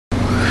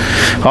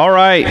All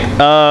right.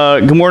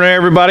 Good morning,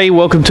 everybody.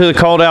 Welcome to the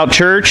Called Out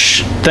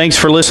Church. Thanks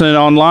for listening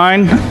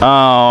online.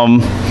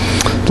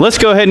 Let's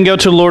go ahead and go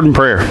to the Lord in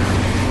prayer.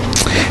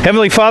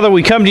 Heavenly Father,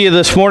 we come to you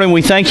this morning.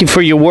 We thank you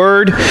for your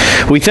word.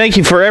 We thank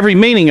you for every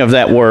meaning of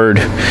that word.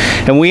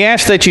 And we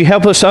ask that you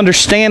help us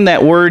understand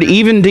that word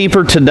even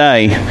deeper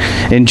today.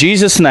 In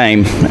Jesus'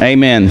 name,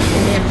 amen.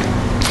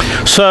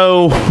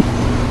 So,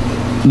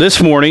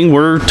 this morning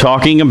we're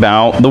talking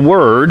about the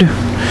word.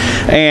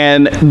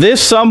 And this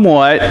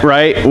somewhat,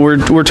 right,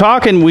 we've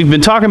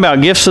been talking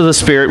about gifts of the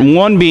Spirit,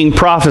 one being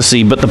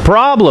prophecy. But the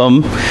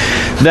problem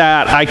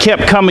that I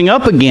kept coming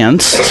up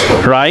against,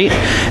 right,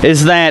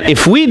 is that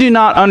if we do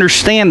not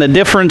understand the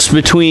difference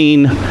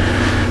between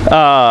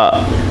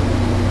the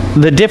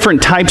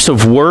different types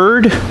of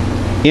word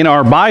in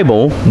our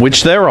Bible,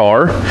 which there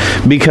are,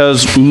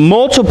 because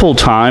multiple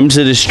times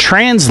it is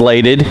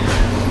translated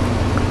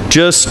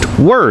just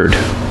word.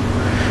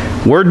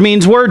 Word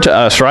means word to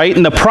us, right?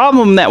 And the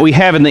problem that we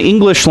have in the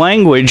English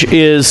language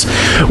is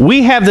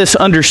we have this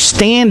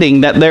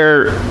understanding that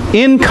they're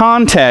in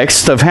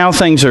context of how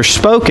things are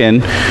spoken,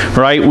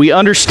 right? We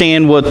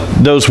understand what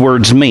those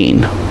words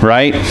mean,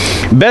 right?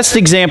 Best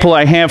example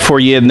I have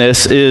for you in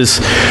this is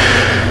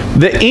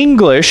the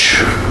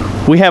English.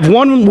 We have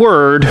one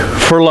word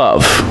for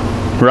love,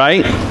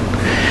 right?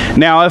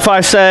 Now, if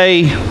I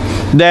say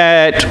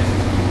that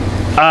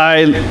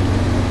I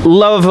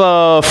love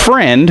a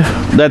friend,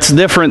 that's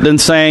different than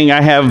saying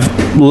I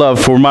have love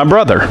for my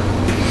brother.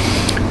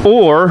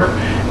 Or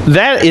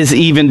that is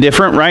even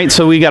different, right?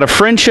 So we got a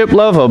friendship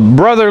love, a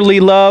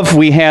brotherly love.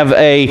 We have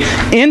a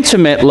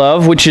intimate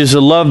love, which is a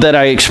love that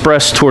I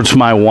express towards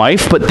my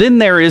wife. But then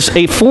there is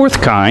a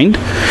fourth kind,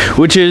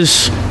 which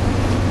is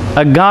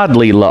a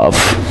godly love,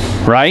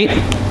 right?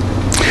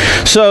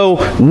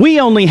 So we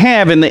only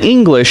have in the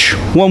English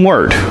one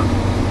word,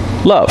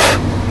 love.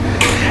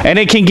 And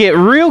it can get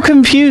real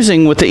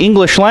confusing with the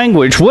English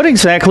language. What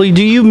exactly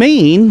do you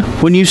mean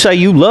when you say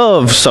you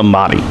love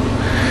somebody?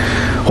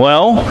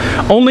 Well,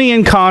 only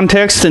in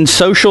context and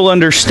social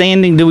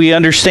understanding do we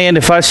understand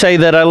if I say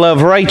that I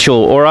love Rachel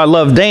or I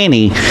love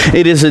Danny.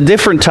 It is a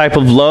different type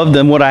of love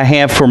than what I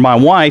have for my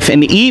wife,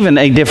 and even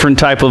a different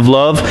type of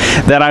love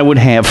that I would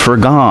have for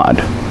God.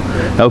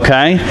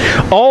 Okay?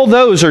 All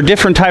those are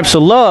different types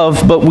of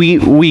love, but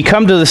we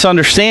come to this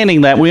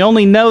understanding that we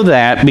only know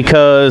that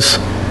because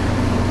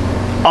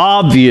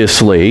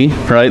obviously,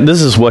 right, this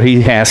is what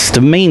he has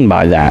to mean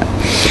by that.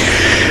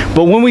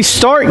 But when we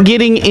start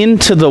getting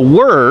into the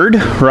word,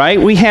 right,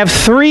 we have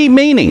three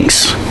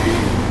meanings,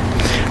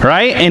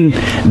 right? And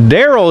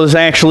Daryl has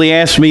actually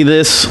asked me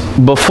this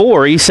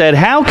before. He said,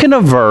 how can a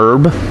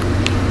verb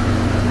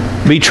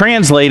be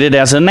translated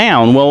as a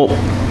noun? Well,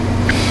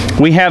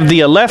 we have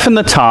the Aleph and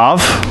the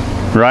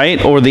Tav,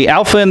 right, or the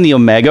Alpha and the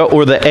Omega,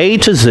 or the A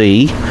to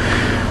Z,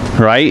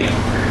 right?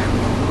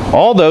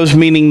 All those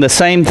meaning the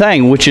same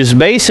thing, which is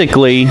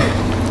basically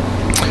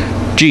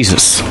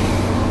Jesus.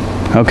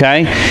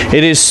 Okay?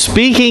 It is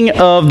speaking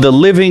of the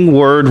living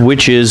word,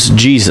 which is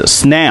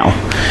Jesus. Now,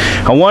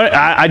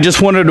 I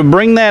just wanted to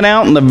bring that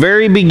out in the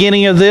very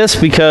beginning of this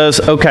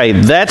because, okay,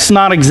 that's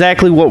not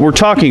exactly what we're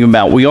talking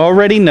about. We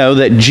already know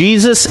that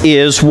Jesus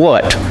is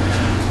what?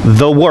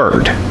 The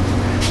Word.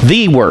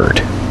 The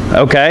Word.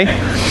 Okay?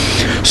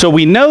 So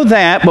we know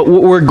that, but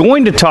what we're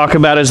going to talk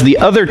about is the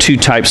other two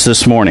types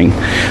this morning.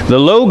 The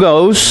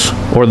Logos,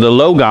 or the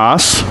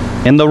Logos,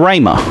 and the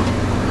Rhema.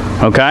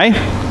 Okay?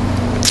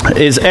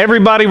 Is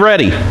everybody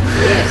ready?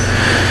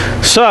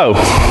 Yes. So,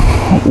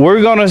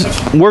 we're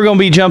gonna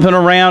be jumping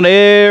around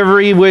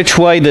every which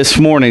way this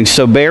morning,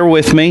 so bear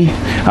with me.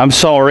 I'm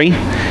sorry.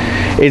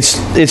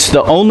 It's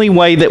the only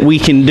way that we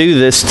can do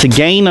this to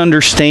gain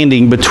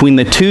understanding between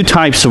the two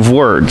types of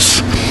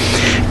words.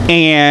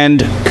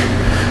 And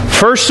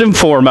first and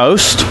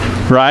foremost,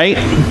 right,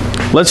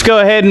 let's go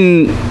ahead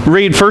and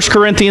read 1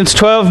 Corinthians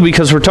 12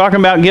 because we're talking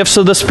about gifts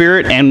of the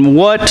Spirit and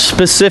what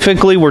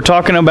specifically we're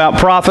talking about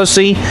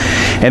prophecy.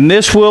 And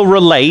this will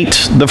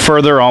relate the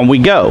further on we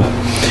go.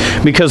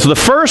 Because the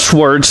first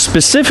word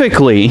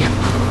specifically,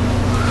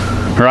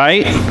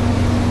 right,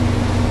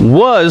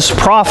 was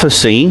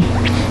prophecy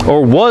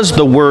or was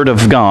the Word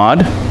of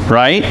God,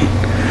 right,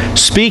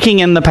 speaking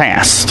in the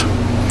past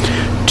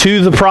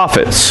to the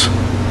prophets.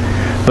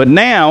 But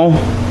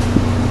now,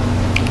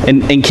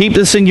 and keep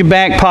this in your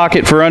back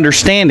pocket for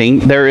understanding,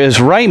 there is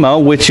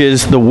Rhema, which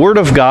is the Word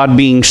of God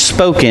being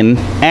spoken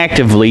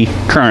actively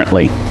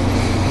currently.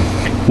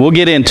 We'll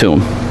get into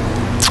them.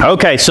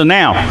 Okay, so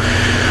now,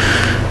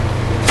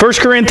 1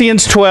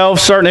 Corinthians 12,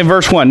 starting at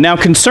verse 1. Now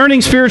concerning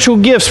spiritual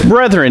gifts,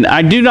 brethren,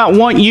 I do not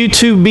want you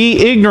to be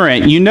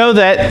ignorant. You know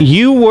that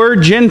you were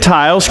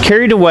Gentiles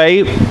carried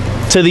away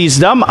to these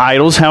dumb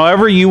idols,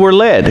 however you were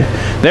led.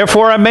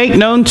 Therefore I make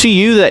known to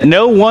you that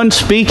no one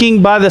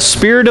speaking by the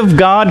Spirit of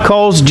God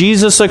calls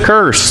Jesus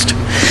accursed.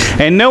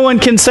 And no one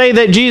can say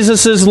that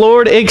Jesus is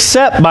Lord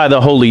except by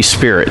the Holy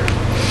Spirit.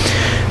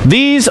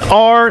 These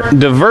are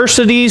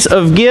diversities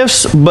of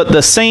gifts, but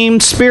the same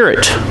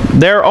Spirit.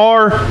 There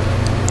are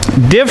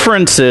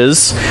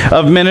differences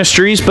of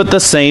ministries, but the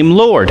same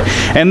Lord.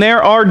 And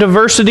there are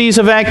diversities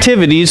of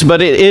activities,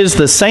 but it is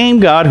the same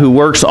God who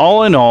works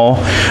all in all.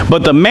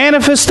 But the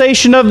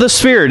manifestation of the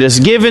Spirit is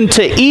given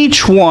to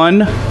each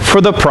one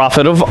for the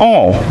profit of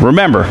all.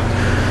 Remember,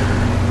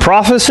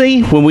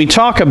 prophecy, when we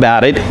talk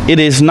about it, it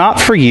is not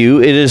for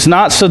you. It is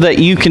not so that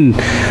you can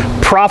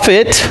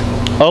profit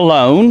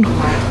alone,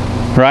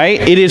 right?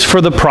 It is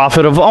for the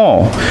profit of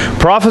all.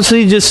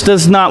 Prophecy just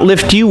does not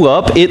lift you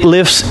up. It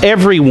lifts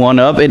everyone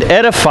up. It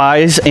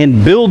edifies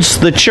and builds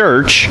the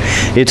church.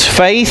 It's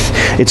faith.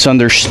 It's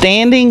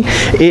understanding.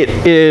 It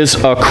is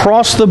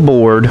across the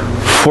board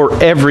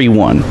for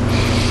everyone.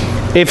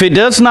 If it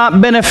does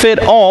not benefit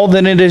all,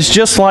 then it is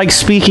just like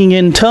speaking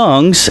in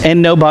tongues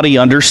and nobody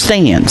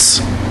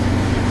understands.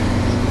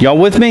 Y'all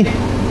with me?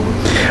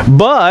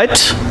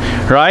 But,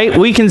 right,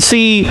 we can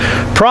see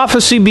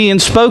prophecy being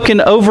spoken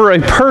over a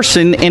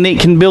person and it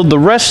can build the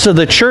rest of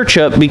the church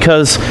up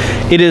because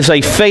it is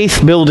a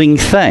faith-building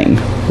thing.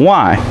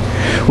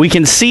 Why? We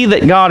can see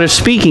that God is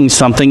speaking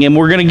something, and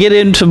we're going to get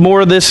into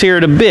more of this here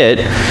in a bit,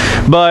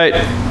 but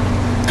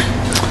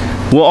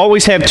we'll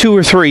always have two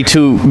or three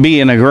to be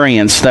in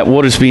agreement that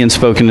what is being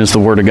spoken is the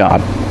Word of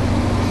God.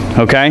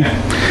 Okay?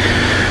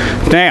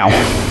 Now,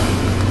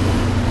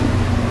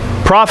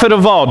 prophet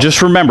of all.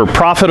 Just remember,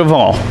 prophet of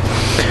all.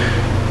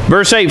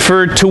 Verse 8,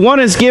 for to one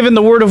is given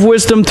the word of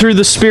wisdom through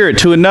the Spirit,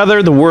 to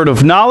another the word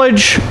of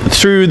knowledge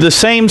through the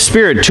same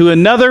Spirit, to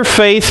another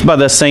faith by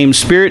the same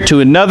Spirit,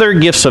 to another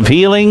gifts of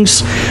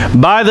healings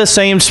by the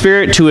same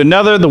Spirit, to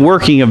another the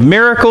working of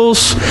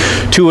miracles,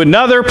 to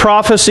another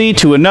prophecy,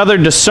 to another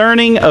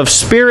discerning of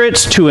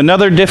spirits, to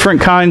another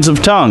different kinds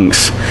of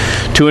tongues,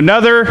 to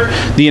another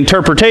the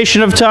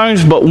interpretation of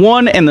tongues, but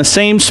one and the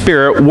same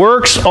Spirit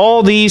works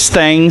all these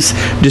things,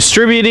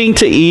 distributing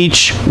to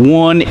each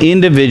one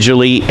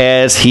individually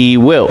as He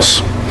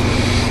wills.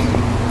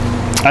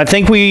 I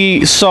think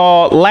we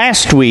saw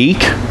last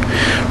week,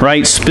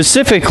 right,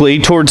 specifically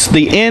towards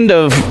the end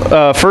of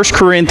 1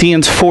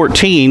 Corinthians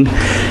 14,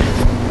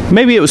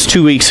 maybe it was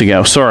 2 weeks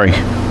ago,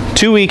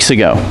 2 weeks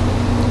ago.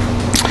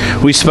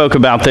 We spoke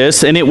about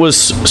this, and it was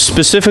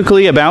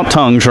specifically about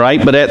tongues,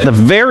 right? But at the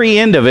very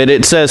end of it,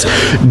 it says,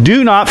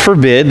 do not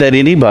forbid that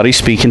anybody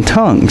speak in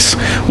tongues.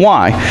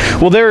 Why?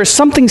 Well, there is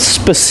something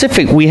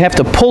specific we have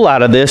to pull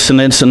out of this, and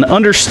it's an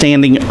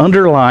understanding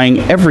underlying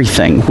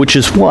everything, which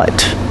is what?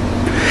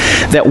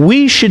 That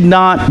we should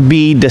not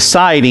be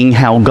deciding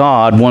how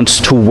God wants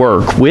to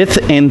work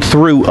with and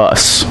through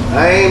us.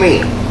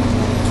 Amen.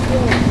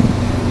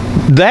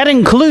 That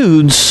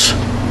includes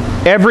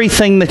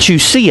everything that you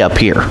see up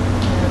here.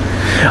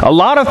 A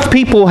lot of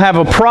people have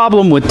a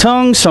problem with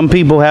tongues. Some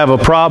people have a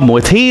problem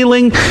with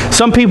healing.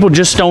 Some people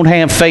just don't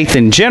have faith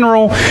in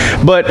general.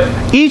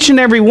 But each and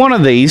every one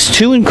of these,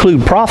 to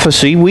include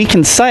prophecy, we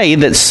can say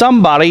that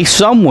somebody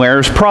somewhere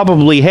is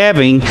probably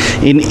having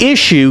an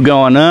issue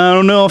going, I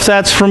don't know if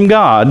that's from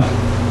God.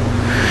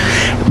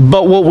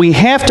 But what we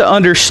have to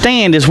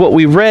understand is what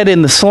we read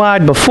in the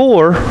slide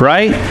before,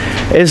 right?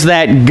 Is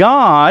that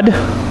God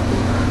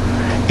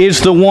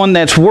is the one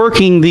that's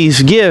working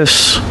these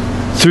gifts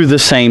through the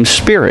same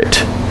Spirit.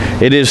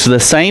 It is the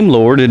same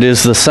Lord. It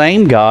is the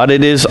same God.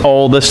 It is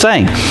all the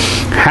same.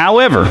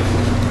 However,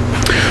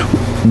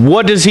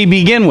 what does he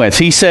begin with?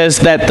 He says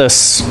that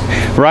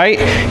right?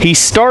 He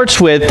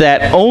starts with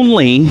that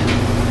only.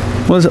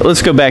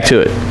 Let's go back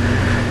to it.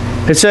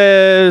 It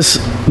says,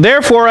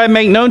 therefore I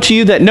make known to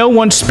you that no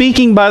one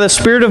speaking by the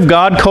Spirit of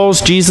God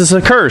calls Jesus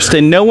accursed,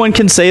 and no one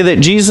can say that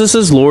Jesus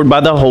is Lord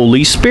by the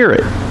Holy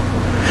Spirit.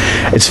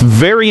 It's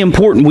very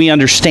important we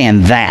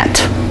understand that.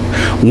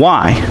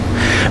 Why?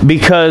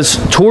 Because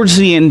towards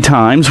the end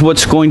times,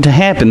 what's going to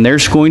happen?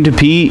 There's going to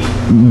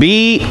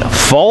be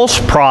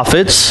false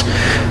prophets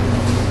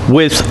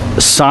with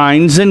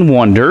signs and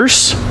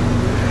wonders.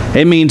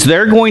 It means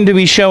they're going to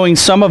be showing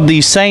some of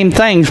these same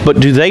things, but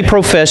do they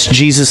profess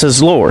Jesus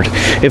as Lord?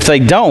 If they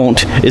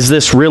don't, is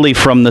this really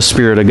from the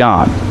Spirit of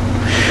God?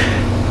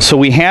 So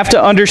we have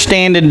to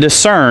understand and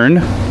discern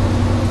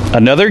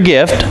another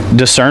gift,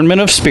 discernment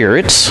of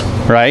spirits,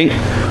 right?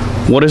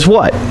 What is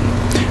what?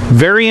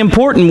 Very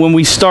important when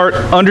we start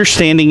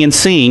understanding and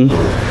seeing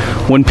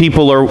when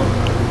people are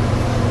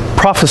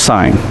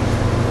prophesying.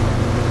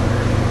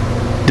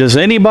 Does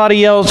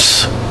anybody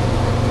else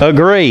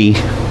agree?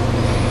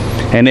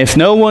 And if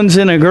no one's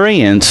in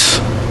agreement,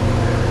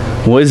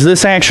 well, is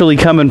this actually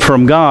coming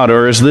from God,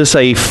 or is this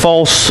a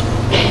false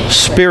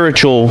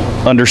spiritual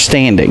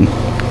understanding?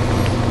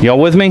 Y'all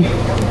with me?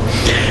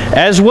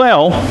 As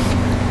well,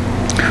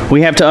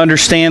 we have to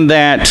understand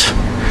that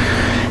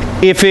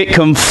if it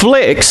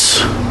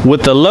conflicts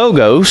with the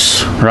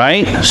Logos,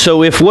 right?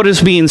 So if what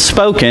is being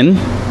spoken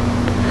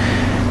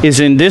is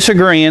in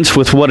disagreement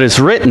with what is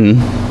written,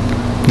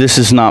 this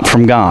is not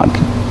from God.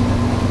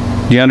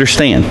 Do you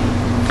understand?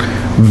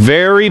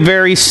 Very,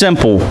 very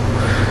simple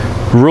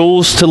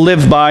rules to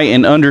live by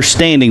and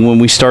understanding when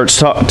we start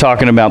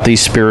talking about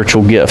these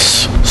spiritual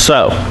gifts.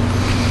 So,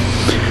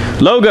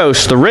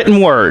 Logos, the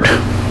written word.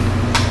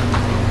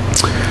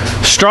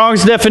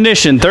 Strong's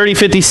definition,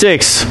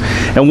 3056.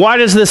 And why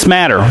does this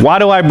matter? Why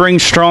do I bring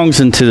Strong's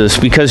into this?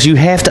 Because you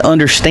have to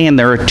understand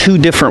there are two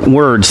different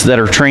words that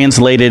are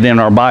translated in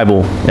our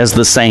Bible as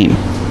the same.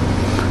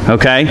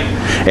 Okay?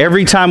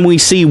 Every time we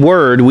see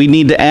word, we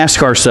need to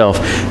ask ourselves,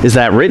 is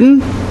that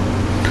written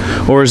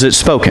or is it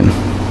spoken?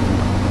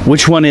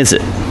 Which one is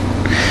it?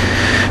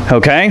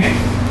 Okay?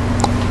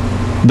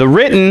 The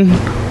written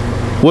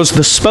was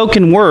the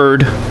spoken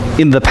word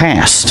in the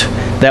past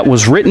that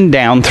was written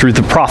down through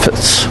the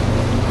prophets.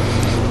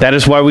 That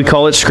is why we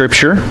call it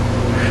Scripture,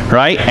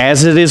 right?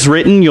 As it is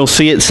written, you'll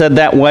see it said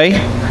that way.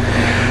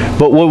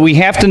 But what we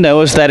have to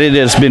know is that it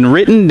has been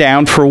written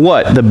down for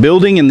what? The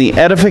building and the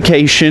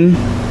edification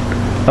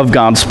of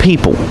God's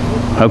people.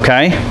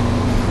 Okay?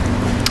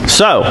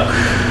 So,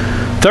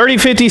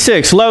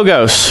 3056,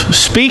 Logos,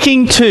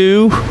 speaking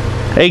to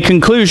a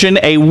conclusion,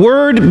 a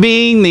word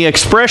being the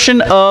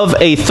expression of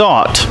a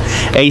thought,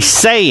 a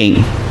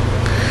saying.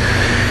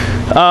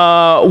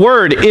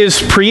 Word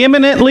is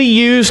preeminently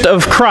used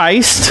of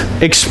Christ,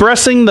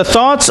 expressing the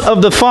thoughts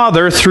of the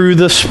Father through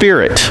the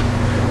Spirit.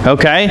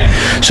 Okay?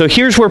 So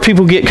here's where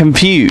people get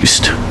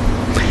confused.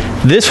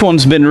 This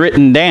one's been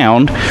written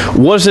down.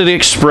 Was it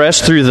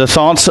expressed through the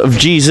thoughts of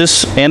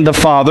Jesus and the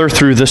Father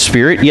through the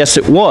Spirit? Yes,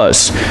 it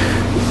was.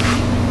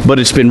 But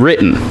it's been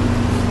written.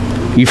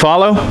 You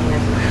follow?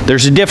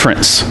 There's a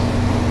difference.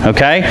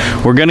 Okay?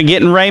 We're going to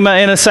get in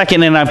Rhema in a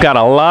second, and I've got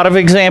a lot of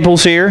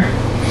examples here.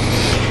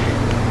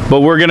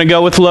 But we're going to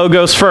go with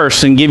Logos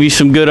first and give you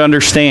some good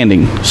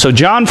understanding. So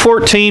John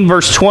 14,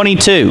 verse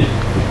 22.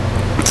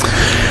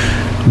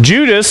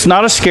 Judas,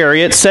 not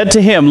Iscariot, said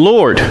to him,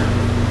 Lord,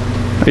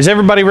 is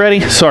everybody ready?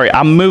 Sorry,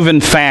 I'm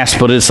moving fast,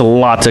 but it's a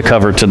lot to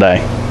cover today.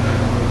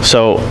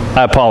 So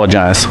I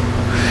apologize.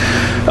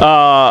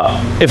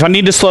 If I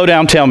need to slow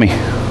down, tell me.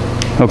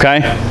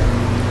 Okay?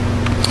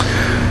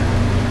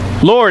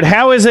 Lord,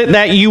 how is it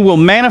that you will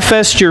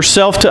manifest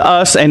yourself to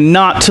us and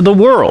not to the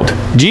world?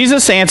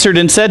 Jesus answered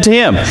and said to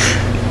him,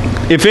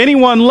 if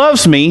anyone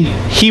loves me,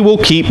 he will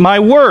keep my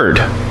word.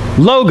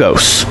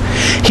 Logos.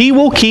 He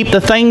will keep the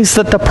things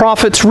that the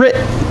prophets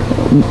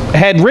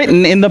had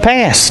written in the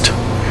past.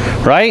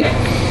 Right?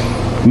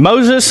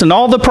 Moses and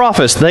all the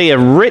prophets, they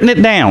have written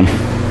it down.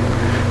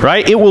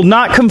 Right? It will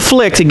not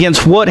conflict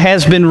against what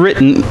has been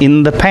written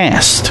in the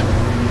past.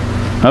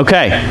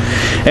 Okay.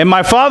 And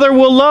my Father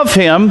will love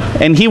him,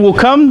 and he will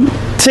come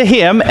to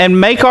him and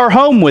make our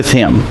home with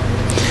him.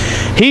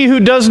 He who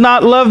does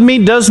not love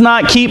me does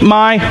not keep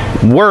my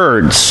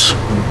words.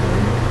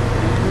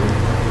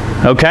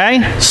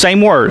 Okay?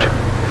 Same word,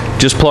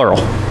 just plural.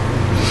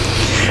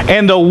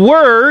 And the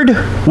word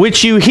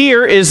which you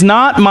hear is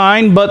not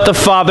mine, but the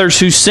Father's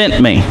who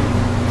sent me.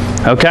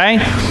 Okay?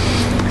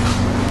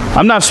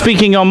 I'm not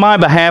speaking on my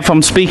behalf,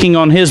 I'm speaking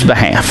on his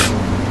behalf.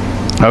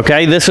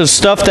 Okay? This is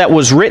stuff that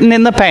was written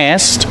in the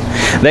past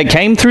that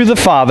came through the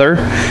Father,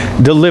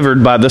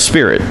 delivered by the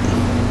Spirit.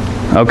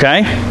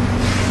 Okay?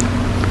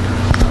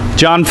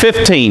 John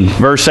 15,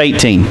 verse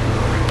 18.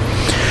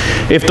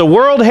 If the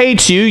world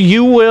hates you,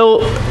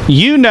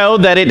 you know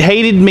that it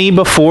hated me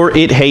before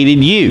it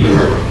hated you.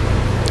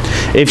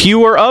 If you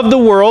were of the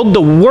world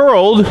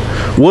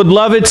would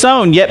love its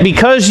own. Yet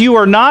because you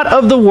are not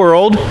of the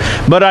world,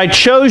 but I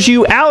chose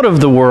you out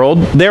of the world,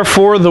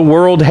 therefore the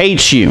world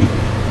hates you.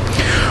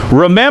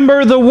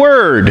 Remember the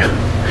word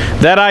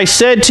that I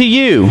said to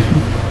you.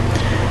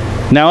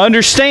 Now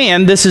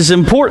understand, this is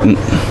important,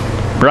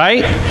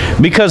 right?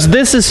 Because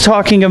this is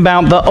talking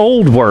about the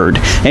old word,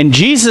 and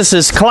Jesus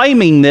is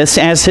claiming this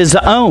as his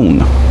own.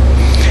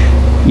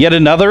 Yet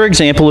another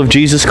example of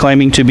Jesus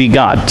claiming to be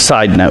God.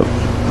 Side note,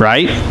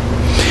 right?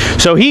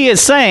 So he is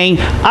saying,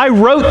 I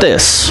wrote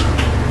this.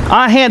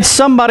 I had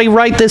somebody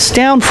write this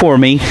down for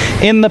me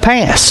in the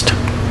past.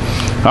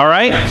 All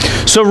right?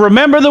 So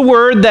remember the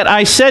word that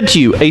I said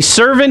to you. A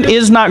servant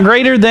is not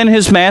greater than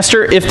his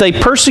master. If they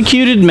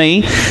persecuted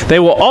me, they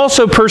will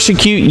also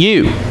persecute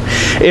you.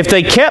 If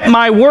they kept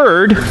my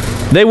word,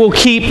 they will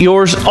keep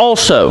yours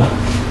also.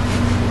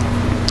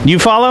 You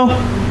follow?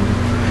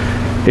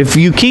 If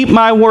you keep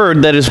my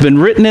word that has been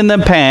written in the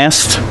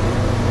past,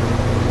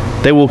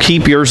 they will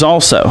keep yours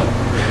also.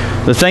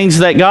 The things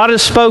that God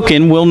has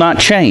spoken will not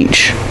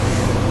change.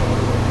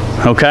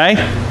 Okay?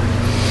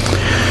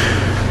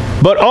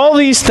 But all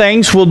these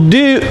things will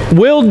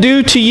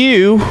do to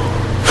you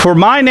for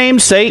my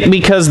name's sake,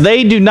 because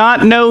they do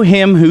not know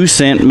him who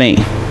sent me.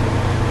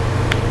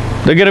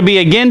 They're going to be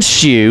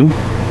against you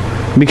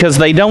because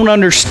they don't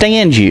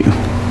understand you.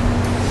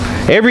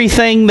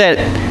 Everything that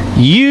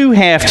you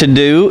have to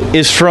do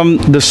is from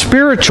the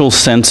spiritual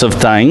sense of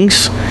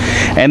things,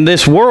 and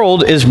this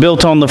world is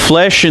built on the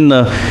flesh and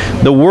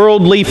the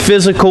worldly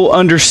physical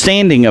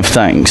understanding of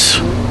things.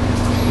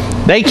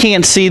 They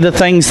can't see the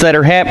things that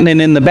are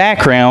happening in the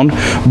background,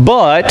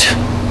 but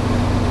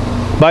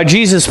by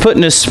Jesus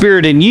putting his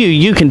Spirit in you,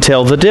 you can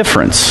tell the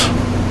difference.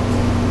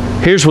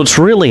 Here's what's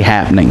really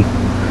happening.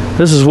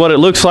 This is what it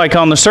looks like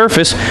on the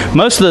surface.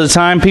 Most of the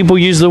time, people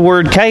use the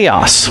word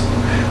chaos.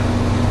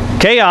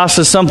 Chaos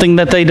is something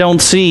that they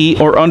don't see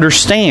or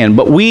understand,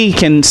 but we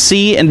can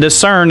see and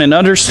discern and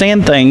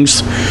understand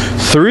things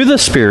through the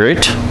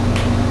Spirit,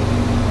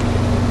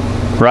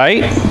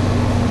 right?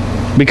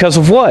 Because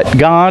of what?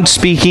 God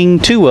speaking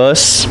to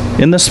us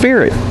in the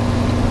Spirit.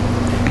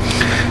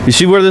 You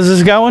see where this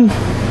is going?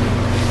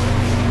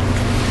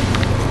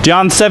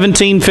 John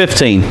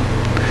 17:15.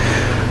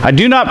 I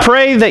do not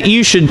pray that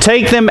you should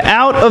take them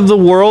out of the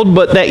world,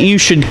 but that you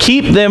should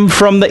keep them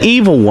from the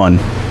evil one.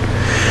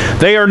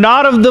 They are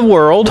not of the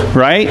world,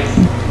 right?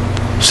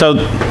 So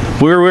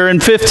we're in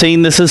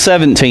 15. This is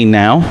 17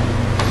 now.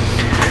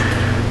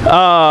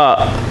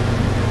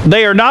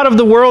 They are not of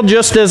the world,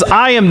 just as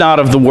I am not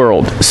of the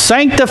world.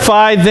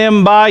 Sanctify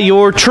them by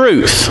your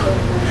truth.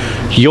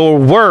 Your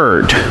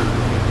word.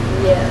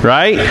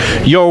 Right?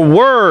 Your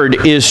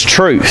word is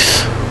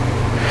truth.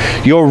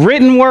 Your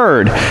written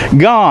word.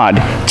 God,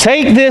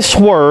 take this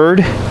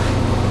word,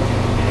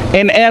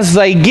 and as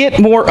they get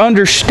more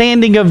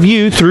understanding of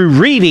you through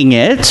reading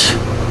it,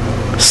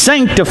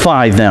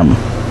 sanctify them.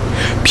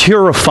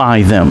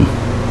 Purify them.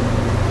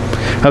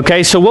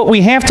 Okay, so what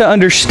we have to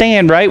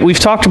understand, right? We've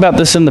talked about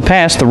this in the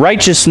past. The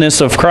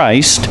righteousness of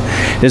Christ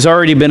has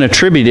already been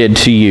attributed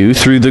to you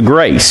through the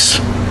grace,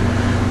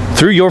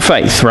 through your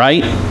faith,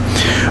 right?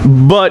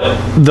 But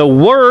the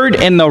word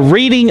and the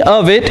reading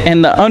of it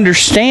and the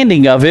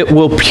understanding of it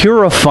will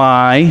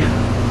purify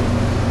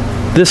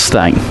this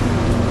thing.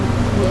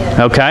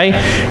 Okay?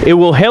 It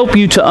will help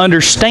you to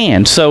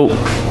understand. So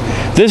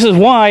this is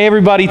why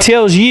everybody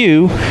tells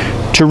you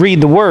to read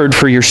the word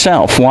for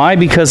yourself. Why?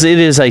 Because it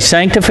is a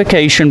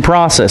sanctification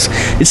process.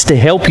 It's to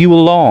help you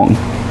along.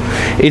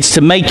 It's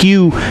to make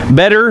you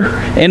better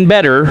and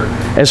better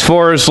as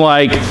far as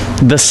like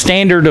the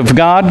standard of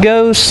God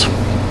goes.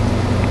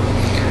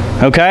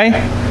 Okay?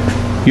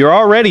 You're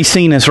already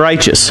seen as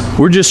righteous.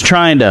 We're just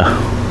trying to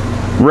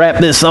wrap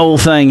this whole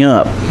thing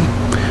up.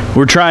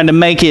 We're trying to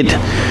make it...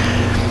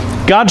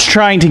 God's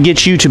trying to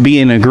get you to be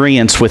in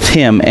agreement with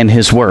Him and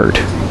His Word.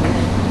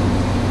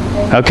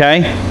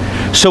 Okay?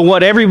 So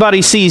what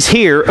everybody sees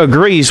here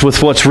agrees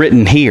with what's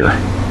written here.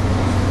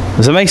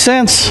 Does that make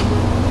sense?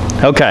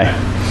 Okay.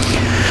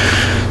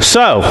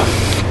 So,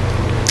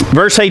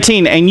 verse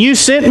 18, and you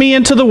sent me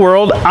into the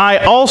world, I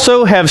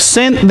also have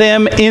sent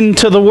them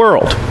into the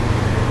world.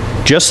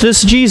 Just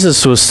as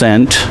Jesus was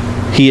sent,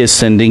 He is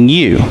sending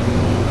you,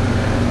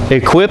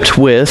 equipped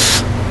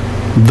with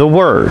the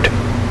Word.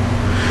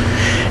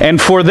 And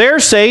for their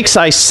sakes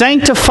I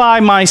sanctify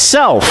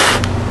myself.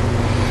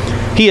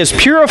 He has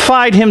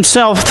purified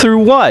Himself through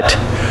what?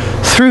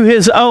 Through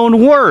His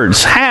own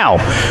words. How?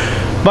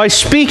 By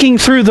speaking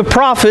through the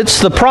prophets,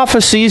 the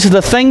prophecies,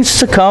 the things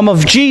to come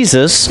of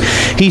Jesus.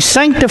 He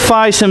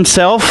sanctifies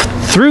Himself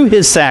through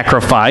His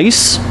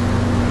sacrifice.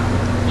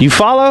 You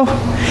follow?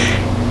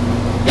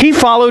 He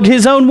followed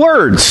His own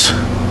words.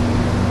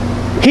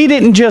 He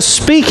didn't just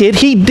speak it,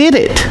 He did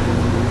it.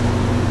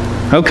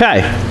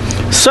 Okay.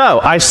 So,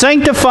 I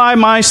sanctify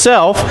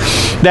myself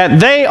that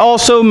they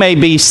also may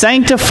be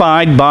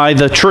sanctified by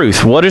the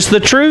truth. What is the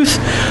truth?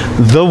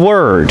 The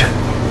Word.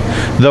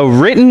 The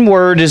written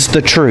Word is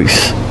the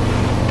truth.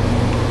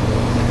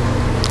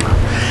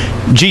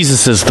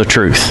 Jesus is the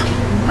truth,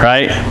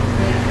 right?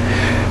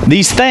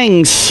 These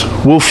things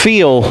will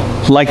feel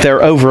like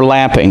they're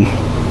overlapping.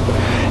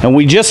 And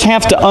we just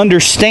have to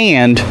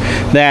understand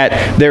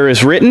that there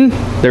is written,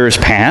 there is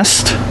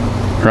past,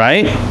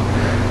 right?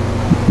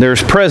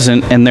 There's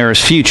present, and there is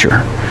future.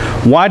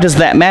 Why does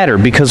that matter?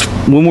 Because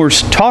when we're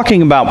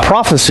talking about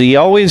prophecy,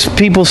 always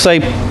people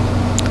say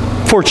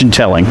fortune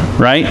telling,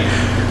 right?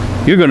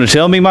 You're going to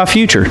tell me my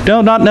future.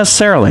 No, not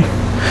necessarily.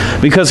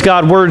 Because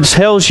God's Word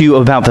tells you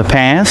about the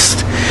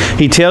past,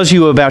 He tells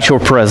you about your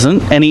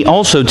present, and He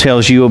also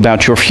tells you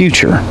about your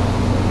future.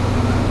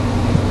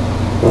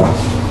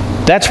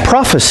 That's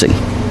prophecy.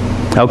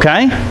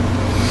 Okay?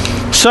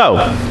 So,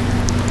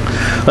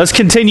 let's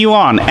continue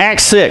on.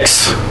 Acts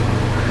 6,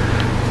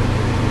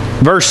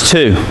 verse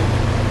 2.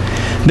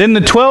 Then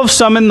the 12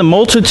 summoned the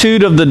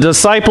multitude of the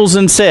disciples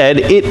and said,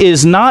 it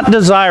is not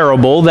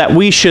desirable that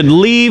we should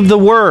leave the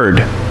Word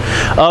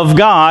of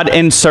God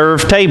and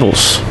serve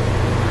tables.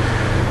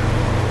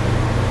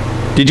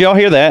 Did y'all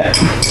hear that?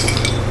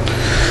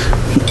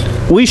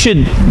 We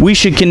should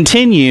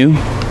continue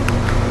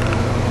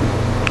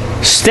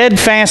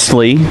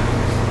steadfastly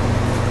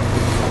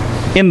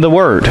in the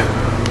Word.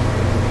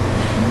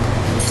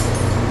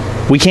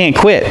 We can't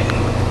quit.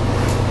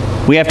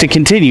 We have to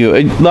continue.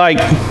 Like,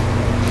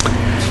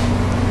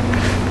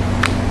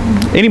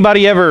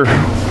 anybody ever,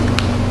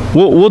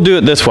 we'll do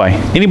it this way.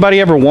 Anybody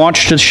ever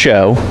watched a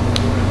show,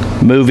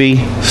 movie,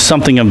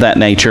 something of that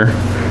nature,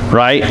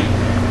 right?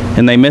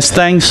 And they missed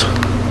things?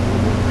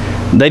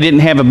 They didn't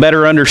have a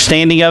better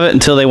understanding of it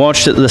until they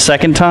watched it the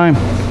second time.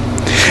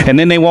 And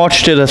then they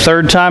watched it a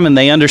third time and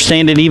they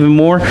understand it even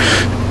more.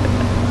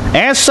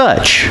 As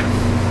such,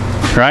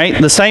 right?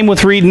 The same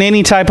with reading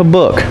any type of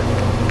book.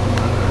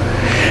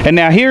 And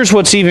now here's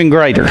what's even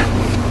greater.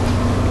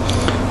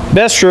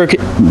 Best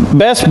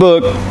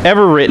book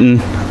ever written,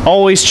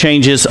 always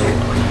changes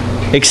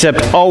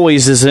except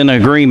always is in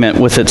agreement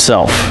with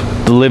itself,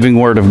 the living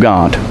Word of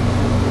God,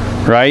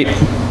 right?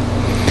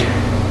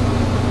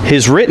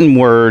 His written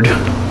Word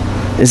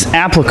is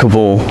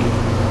applicable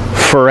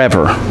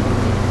forever.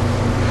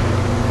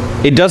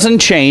 It doesn't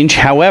change.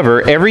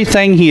 However,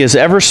 everything He has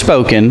ever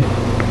spoken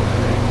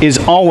is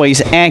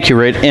always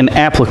accurate and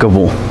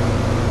applicable.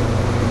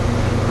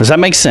 Does that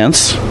make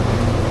sense?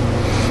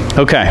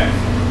 Okay.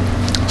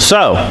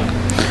 So,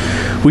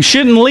 we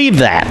shouldn't leave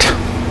that.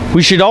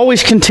 We should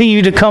always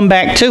continue to come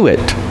back to it.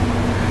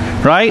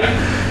 Right?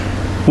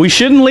 We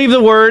shouldn't leave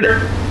the Word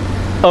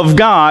of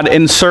God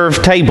and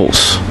serve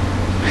tables.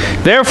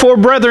 Therefore,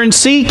 brethren,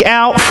 seek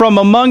out from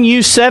among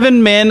you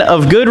 7 men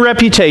of good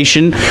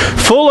reputation,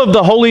 full of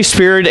the Holy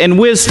Spirit and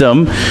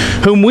wisdom,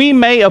 whom we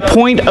may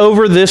appoint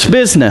over this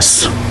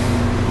business.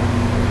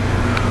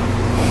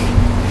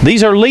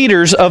 These are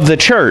leaders of the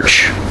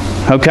church,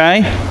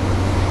 okay?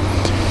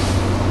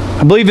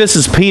 I believe this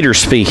is Peter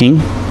speaking.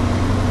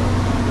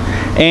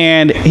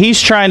 And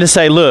he's trying to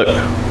say, look,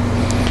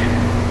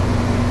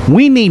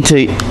 we need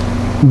to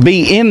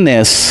be in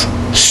this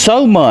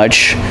so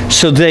much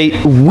so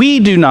that we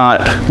do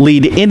not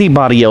lead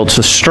anybody else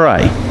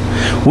astray.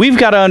 We've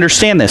got to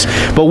understand this.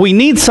 But we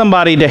need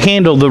somebody to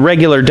handle the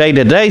regular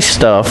day-to-day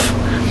stuff.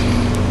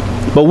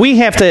 But we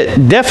have to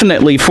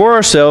definitely, for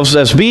ourselves,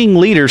 as being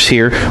leaders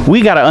here,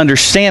 we got to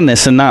understand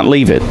this and not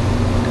leave it.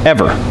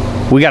 Ever.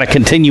 We got to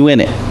continue in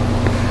it.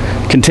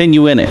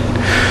 Continue in it.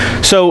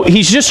 So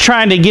he's just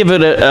trying to give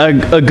it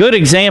a good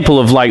example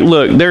of like,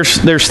 look,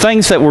 there's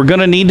things that we're going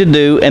to need to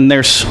do, and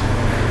there's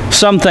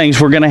some things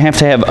we're going to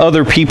have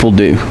other people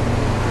do.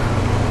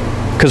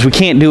 Because we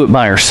can't do it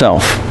by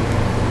ourselves.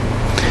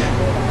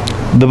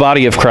 The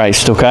body of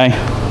Christ, okay?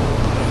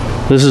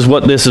 This is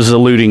what this is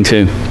alluding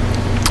to.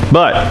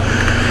 But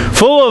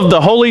full of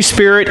the Holy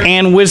Spirit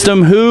and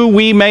wisdom, who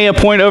we may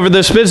appoint over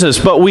this business.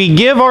 But we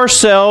give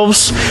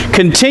ourselves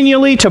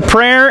continually to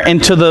prayer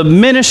and to the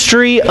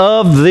ministry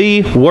of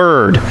the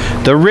Word,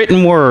 the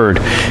written Word.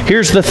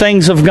 Here's the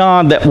things of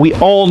God that we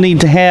all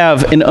need to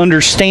have an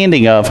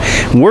understanding of.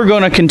 We're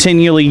going to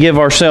continually give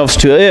ourselves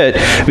to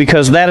it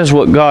because that is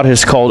what God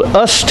has called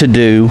us to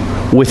do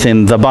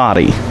within the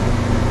body.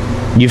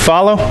 You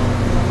follow?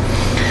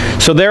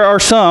 So there are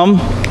some,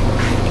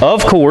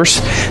 of course,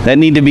 that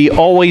need to be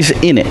always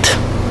in it.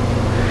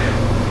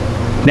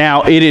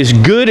 Now, it is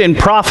good and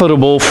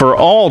profitable for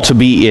all to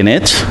be in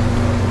it,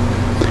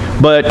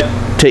 but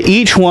to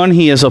each one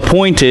He has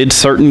appointed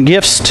certain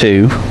gifts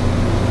to.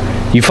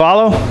 You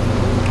follow?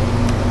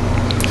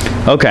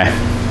 Okay.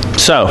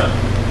 So,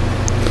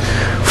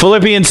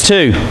 Philippians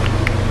 2,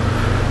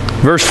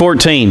 verse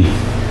 14.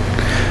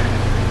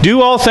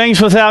 Do all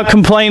things without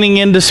complaining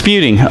and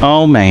disputing.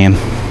 Oh, man.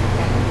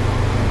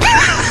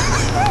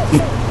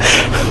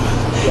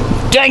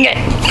 Dang it!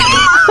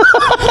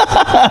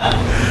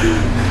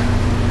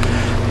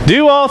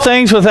 Do all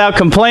things without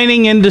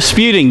complaining and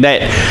disputing,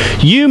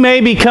 that you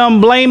may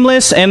become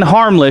blameless and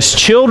harmless,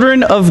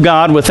 children of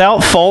God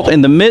without fault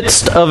in the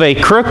midst of a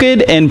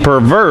crooked and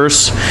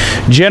perverse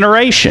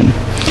generation,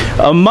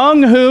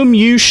 among whom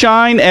you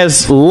shine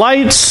as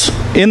lights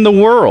in the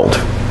world,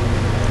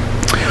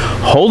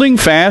 holding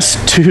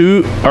fast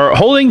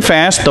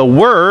the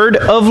word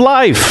of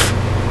life.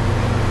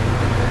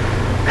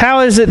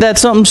 How is it that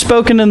something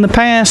spoken in the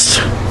past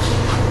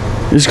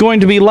is going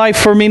to be life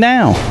for me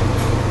now?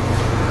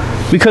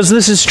 Because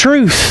this is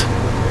truth.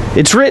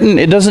 It's written.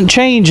 It doesn't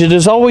change. It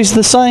is always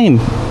the same.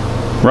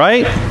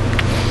 Right?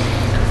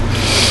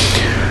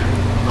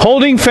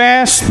 Holding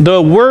fast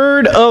the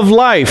word of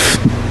life,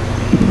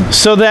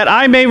 so that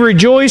I may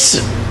rejoice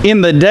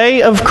in the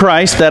day of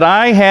Christ, that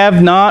I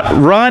have not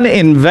run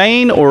in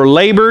vain or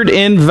labored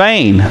in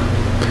vain.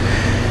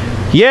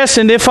 Yes,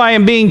 and if I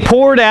am being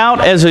poured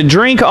out as a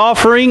drink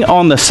offering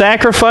on the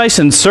sacrifice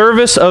and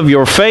service of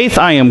your faith,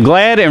 I am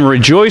glad and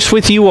rejoice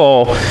with you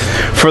all.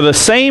 For the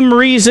same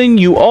reason,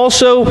 you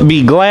also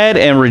be glad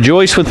and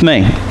rejoice with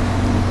me.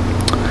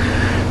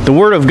 The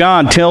Word of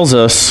God tells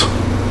us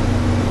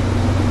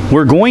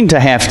we're going to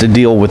have to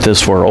deal with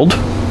this world,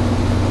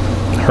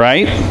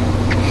 right?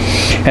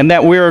 And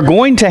that we are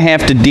going to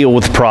have to deal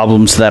with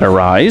problems that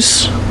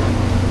arise.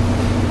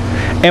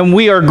 And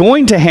we are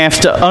going to have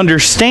to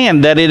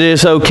understand that it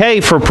is okay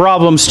for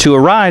problems to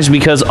arise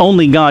because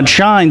only God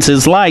shines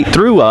His light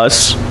through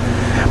us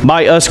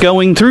by us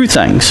going through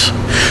things.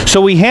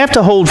 So we have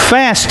to hold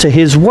fast to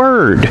His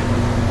Word.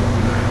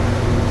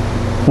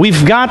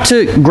 We've got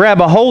to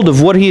grab a hold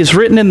of what He has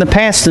written in the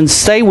past and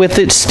stay with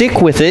it,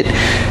 stick with it.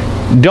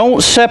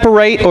 Don't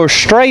separate or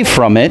stray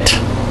from it.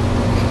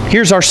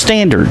 Here's our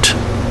standard.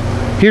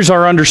 Here's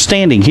our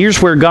understanding.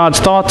 Here's where God's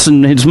thoughts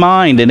and His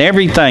mind and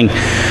everything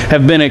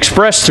have been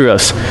expressed through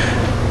us.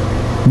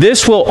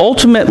 This will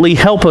ultimately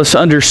help us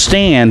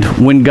understand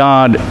when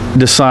God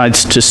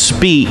decides to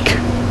speak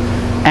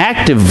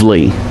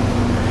actively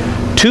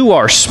to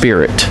our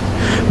spirit.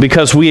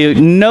 Because we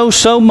know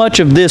so much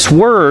of this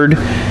Word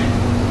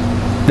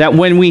that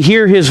when we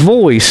hear His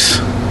voice,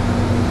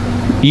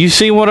 you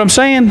see what I'm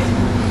saying?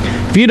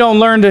 If you don't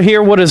learn to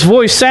hear what His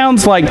voice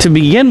sounds like to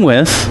begin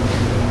with,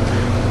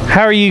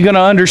 How are you going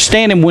to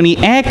understand him when he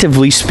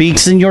actively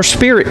speaks in your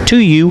spirit to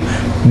you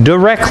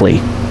directly?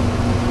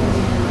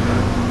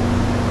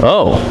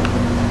 Oh.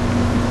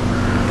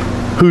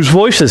 Whose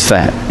voice is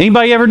that?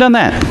 Anybody ever done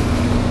that?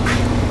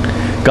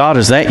 God,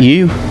 is that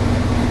you?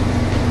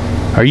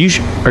 Are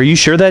you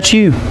sure that's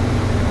you?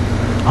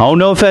 I don't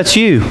know if that's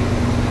you.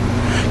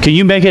 Can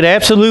you make it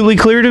absolutely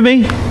clear to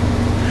me?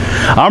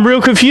 I'm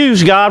real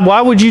confused, God.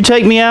 Why would you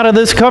take me out of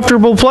this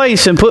comfortable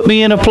place and put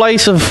me in a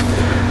place of...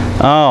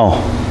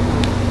 Oh.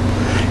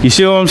 You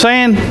see what I'm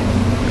saying?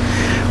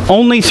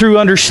 Only through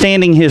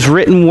understanding his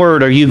written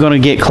word are you going to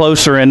get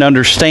closer and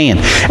understand.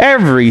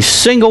 Every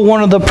single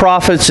one of the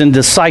prophets and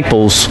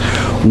disciples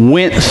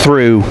went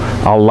through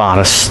a lot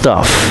of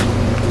stuff.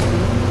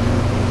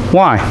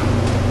 Why?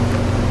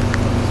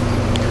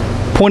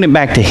 Point it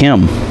back to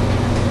him.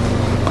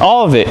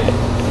 All of it.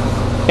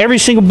 Every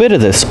single bit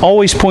of this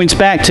always points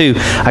back to,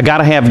 I got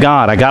to have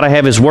God. I got to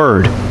have his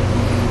word.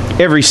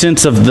 Every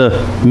sense of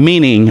the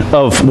meaning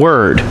of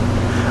word.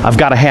 I've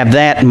got to have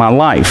that in my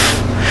life.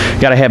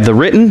 Got to have the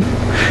written.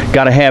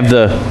 Got to have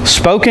the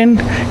spoken.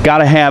 Got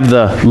to have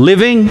the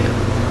living.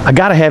 I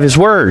got to have his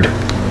word.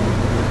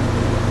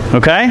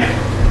 Okay?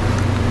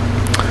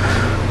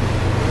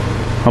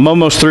 I'm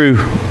almost through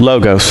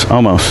Logos.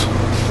 Almost.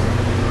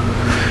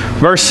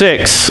 Verse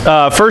 6.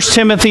 1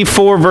 Timothy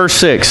 4, verse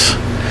 6.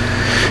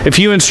 If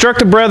you instruct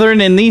the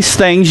brethren in these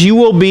things, you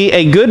will be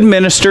a good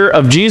minister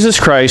of Jesus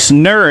Christ,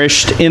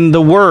 nourished in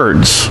the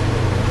words.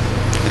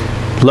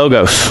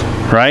 Logos,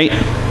 right?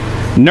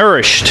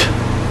 Nourished.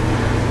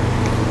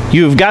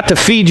 You've got to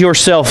feed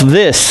yourself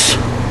this,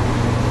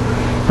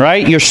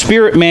 right? Your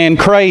spirit man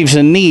craves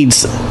and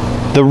needs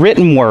the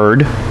written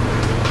word.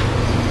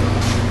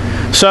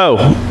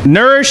 So,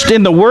 nourished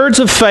in the words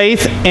of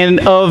faith and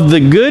of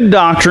the good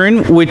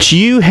doctrine which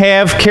you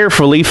have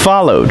carefully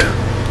followed.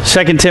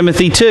 2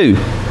 Timothy 2.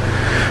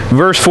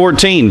 Verse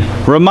 14,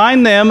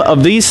 remind them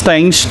of these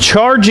things,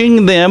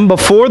 charging them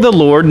before the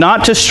Lord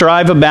not to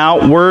strive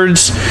about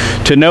words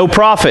to no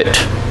profit,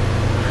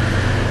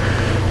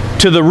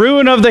 to the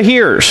ruin of the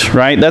hearers.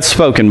 Right? That's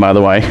spoken, by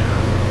the way.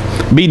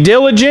 Be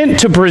diligent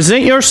to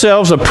present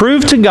yourselves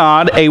approved to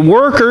God, a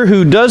worker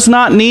who does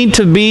not need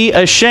to be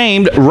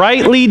ashamed,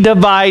 rightly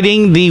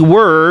dividing the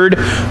word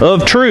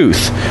of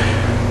truth.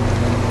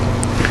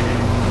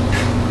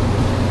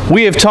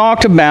 We have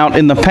talked about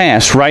in the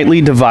past rightly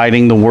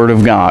dividing the Word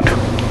of God.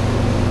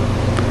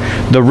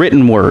 The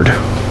written Word.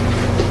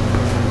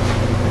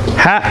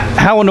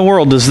 How in the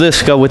world does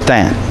this go with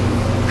that?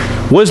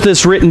 Was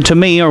this written to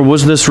me or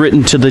was this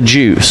written to the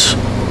Jews?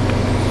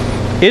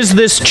 Is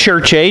this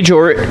church age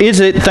or is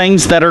it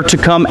things that are to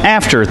come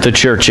after the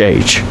church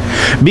age?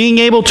 Being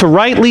able to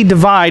rightly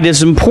divide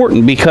is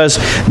important because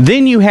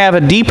then you have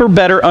a deeper,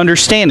 better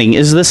understanding.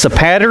 Is this a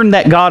pattern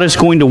that God is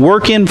going to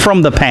work in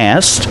from the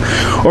past,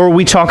 or are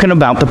we talking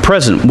about the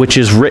present, which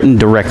is written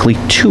directly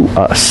to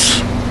us?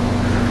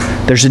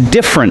 There's a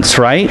difference,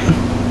 right?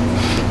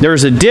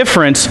 There's a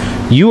difference.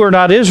 You are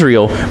not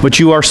Israel, but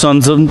you are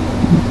sons and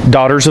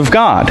daughters of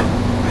God.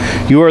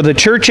 You are the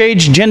church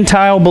age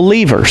Gentile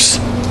believers.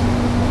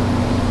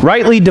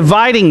 Rightly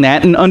dividing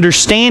that and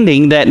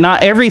understanding that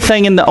not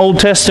everything in the Old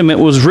Testament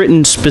was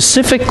written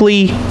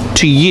specifically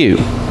to you.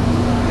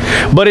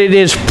 But it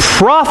is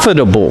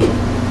profitable,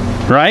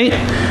 right?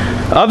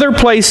 Other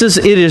places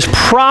it is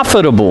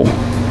profitable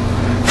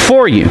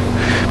for you.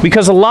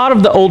 Because a lot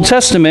of the Old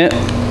Testament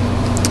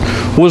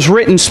was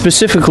written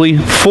specifically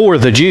for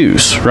the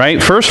Jews,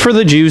 right? First for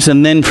the Jews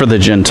and then for the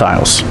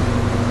Gentiles.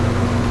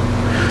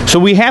 So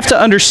we have to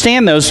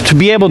understand those to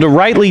be able to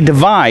rightly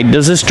divide.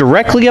 Does this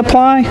directly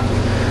apply?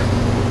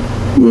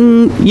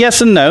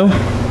 Yes and no,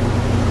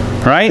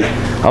 right?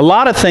 A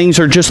lot of things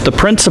are just the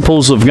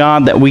principles of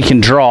God that we can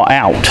draw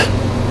out.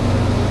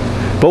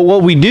 But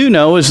what we do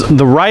know is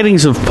the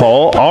writings of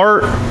Paul, our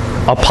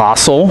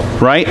apostle,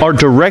 right, are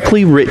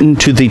directly written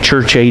to the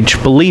church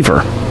age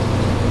believer.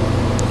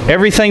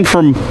 Everything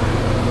from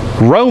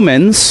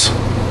Romans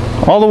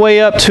all the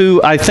way up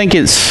to, I think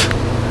it's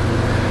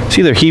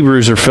either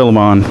Hebrews or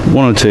Philemon,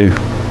 one or two,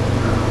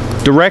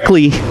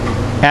 directly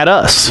at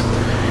us.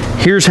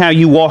 Here's how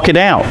you walk it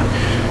out.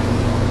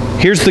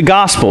 Here's the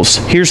Gospels.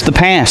 Here's the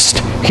past.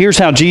 Here's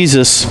how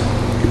Jesus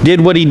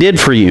did what he did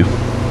for you.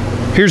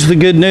 Here's the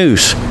good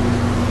news.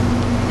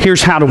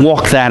 Here's how to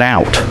walk that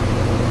out.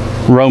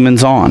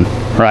 Romans on,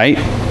 right?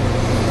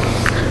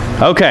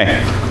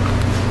 Okay.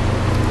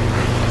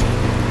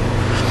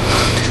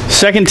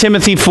 2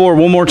 Timothy 4,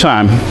 one more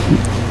time.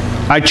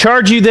 I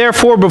charge you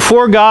therefore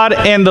before God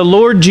and the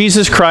Lord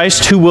Jesus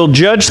Christ, who will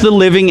judge the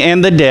living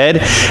and the dead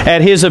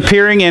at his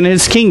appearing in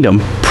his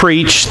kingdom.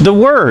 Preach the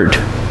word.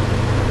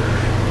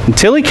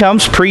 Until he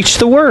comes, preach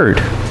the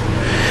word.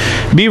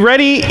 Be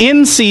ready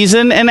in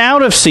season and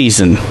out of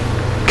season.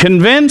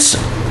 Convince,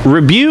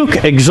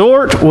 rebuke,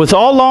 exhort with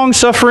all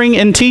long-suffering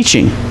and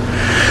teaching.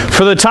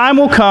 For the time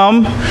will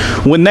come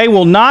when they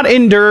will not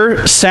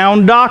endure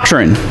sound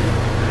doctrine,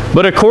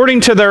 But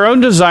according to their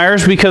own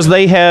desires, because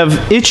they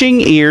have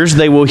itching ears,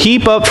 they will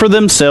heap up for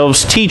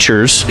themselves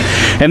teachers,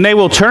 and they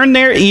will turn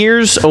their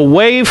ears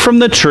away from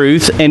the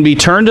truth and be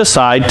turned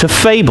aside to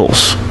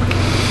fables.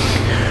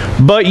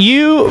 But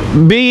you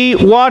be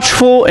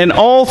watchful in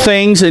all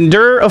things,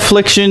 endure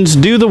afflictions,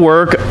 do the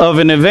work of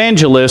an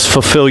evangelist,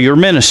 fulfill your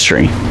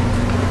ministry.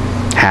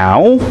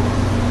 How?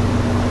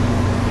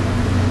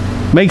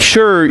 Make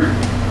sure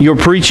you're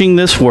preaching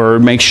this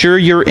word. Make sure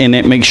you're in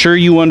it. Make sure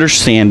you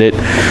understand it.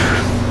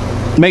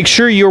 Make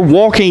sure you're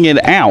walking it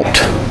out.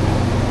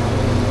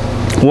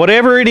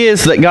 Whatever it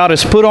is that God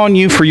has put on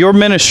you for your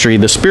ministry,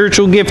 the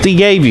spiritual gift He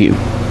gave you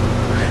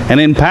and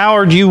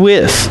empowered you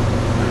with,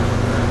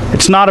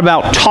 it's not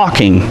about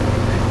talking.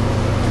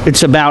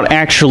 It's about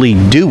actually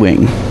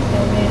doing.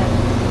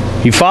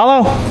 You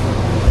follow?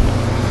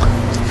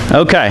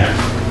 Okay.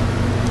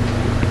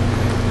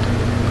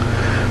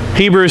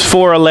 Hebrews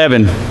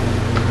 4:11.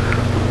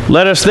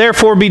 Let us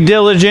therefore be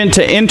diligent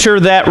to enter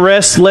that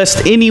rest,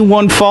 lest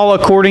anyone fall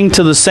according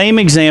to the same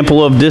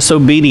example of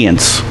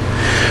disobedience.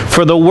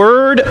 For the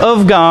word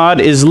of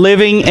God is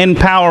living and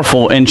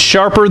powerful and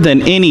sharper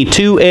than any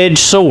two-edged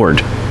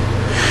sword,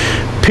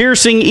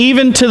 piercing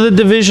even to the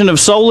division of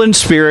soul and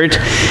spirit,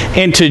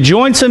 and to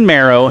joints and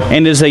marrow,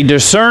 and is a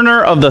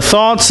discerner of the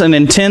thoughts and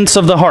intents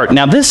of the heart.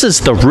 Now this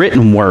is the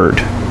written word.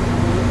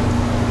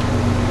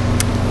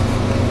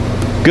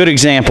 Good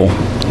example,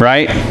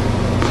 right?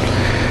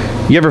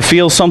 You ever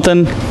feel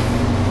something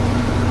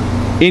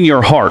in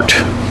your heart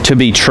to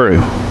be true,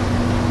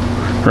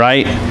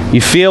 right?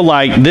 You feel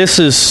like this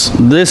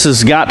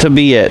has got to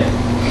be it.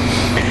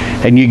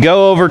 And you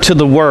go over to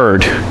the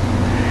Word,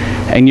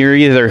 and you're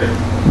either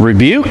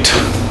rebuked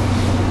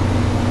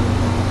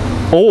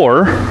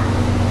or,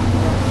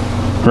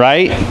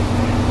 right,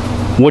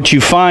 what you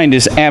find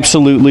is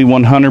absolutely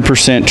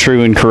 100%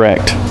 true and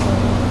correct.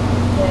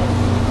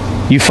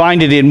 You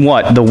find it in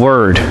what? The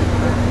Word.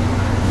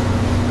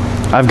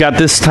 I've got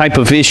this type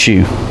of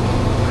issue.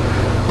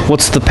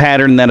 What's the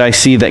pattern that I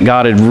see that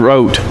God had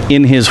wrote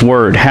in His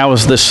Word? How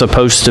is this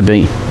supposed to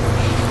be?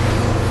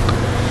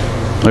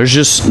 There's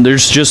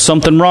just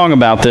something wrong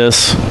about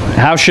this.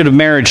 How should a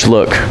marriage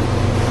look?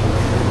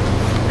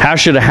 How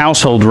should a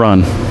household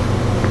run?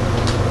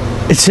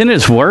 It's in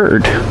His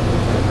Word,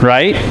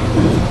 right?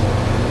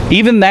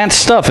 Even that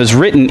stuff is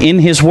written in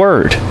His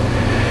Word.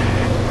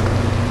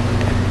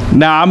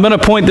 Now, I'm going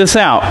to point this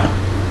out,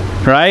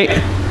 right?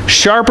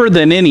 Sharper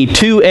than any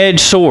two-edged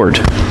sword.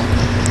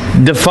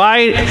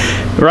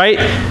 Right?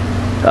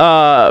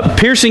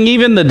 Piercing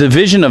even the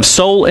division of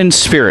soul and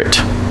spirit.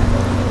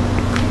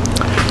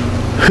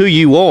 Who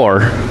you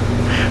are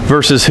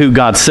versus who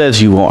God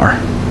says you are.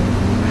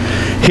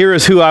 Here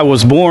is who I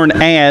was born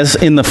as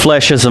in the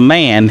flesh as a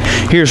man.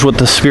 Here's what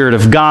the Spirit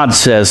of God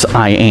says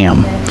I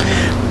am.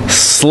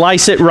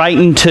 Slice it right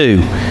in two.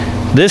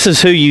 This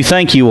is who you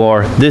think you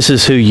are. This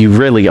is who you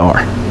really are.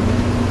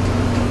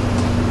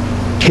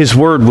 His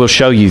Word will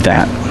show you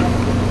that.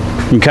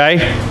 Okay?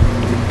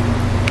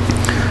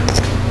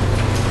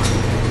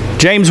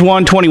 James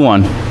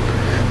 1:21.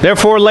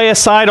 Therefore lay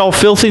aside all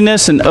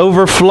filthiness and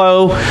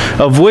overflow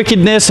of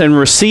wickedness, and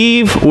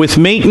receive with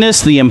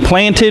meekness the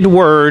implanted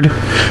word,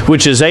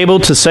 which is able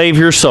to save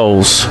your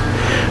souls.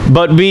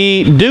 But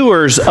be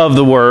doers of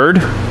the word,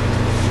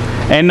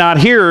 and not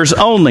hearers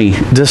only,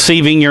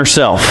 deceiving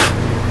yourself.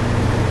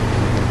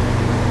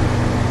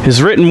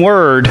 His written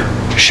word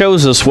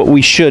shows us what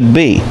we should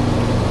be.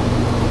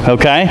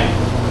 Okay?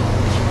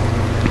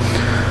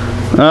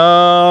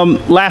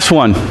 Last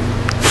one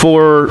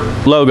for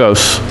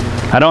Logos.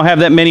 I don't have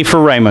that many for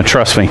Rhema,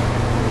 trust me.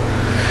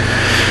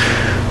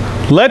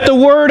 Let the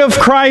word of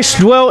Christ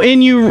dwell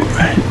in you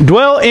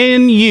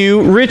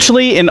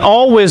richly in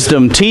all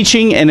wisdom,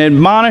 teaching and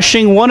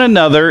admonishing one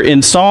another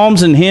in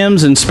psalms and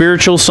hymns and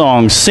spiritual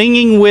songs,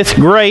 singing with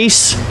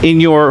grace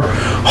in your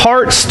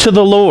hearts to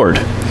the Lord.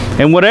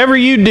 And whatever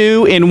you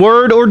do in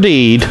word or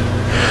deed,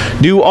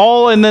 do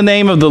all in the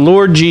name of the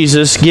Lord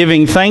Jesus,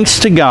 giving thanks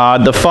to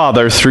God the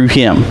Father through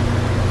Him.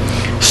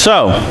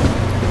 So,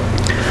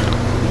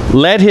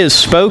 let His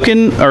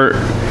spoken or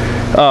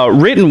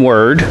written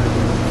word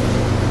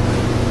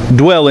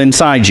dwell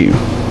inside you.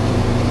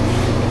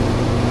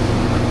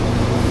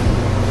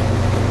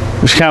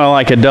 There's kind of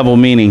like a double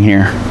meaning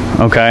here,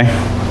 okay?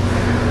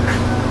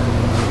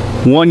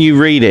 One, you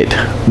read it,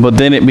 but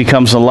then it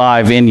becomes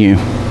alive in you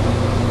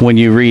when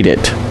you read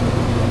it.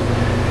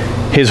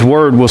 His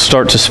Word will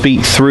start to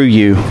speak through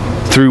you,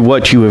 through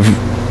what you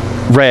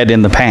have read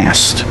in the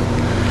past.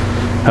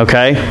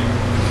 Okay?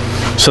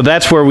 So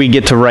that's where we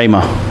get to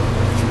Rhema.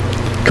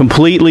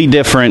 Completely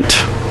different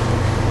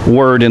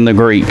word in the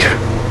Greek.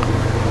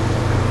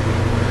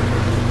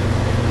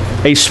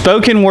 A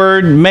spoken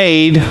word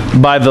made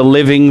by the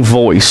living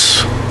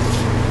voice.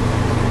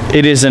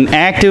 It is an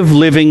active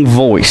living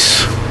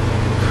voice.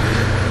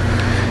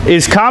 It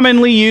is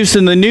commonly used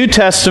in the New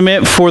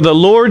Testament for the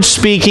Lord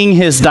speaking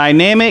His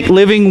dynamic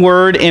living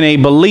word in a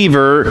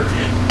believer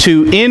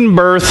to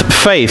in-birth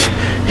faith.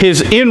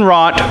 His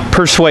inwrought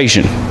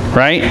persuasion,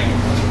 right?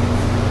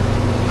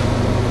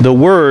 the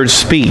Word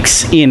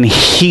speaks in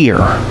here.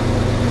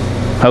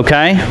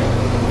 Okay?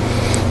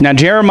 Now,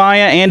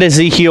 Jeremiah and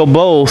Ezekiel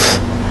both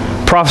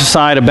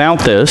prophesied about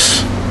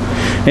this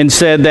and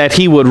said that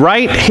He would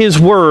write His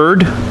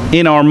Word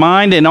in our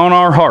mind and on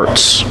our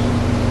hearts.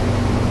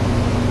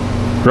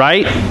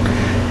 Right?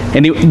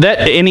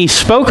 And He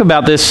spoke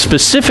about this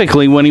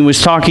specifically when He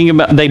was talking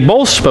about, they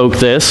both spoke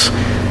this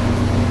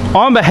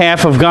on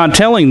behalf of God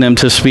telling them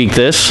to speak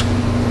this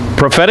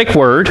prophetic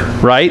word,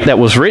 right, that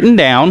was written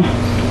down.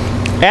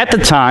 At the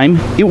time,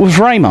 it was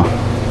Rhema.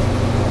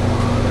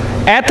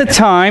 At the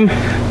time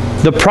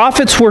the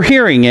prophets were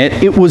hearing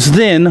it, it was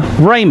then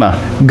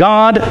Rhema,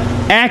 God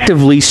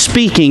actively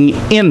speaking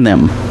in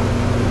them.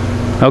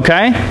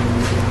 Okay?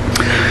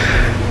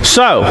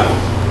 So,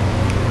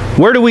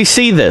 where do we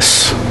see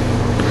this?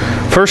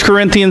 1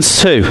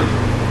 Corinthians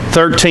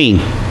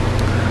 2:13.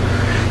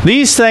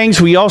 These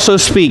things we also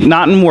speak,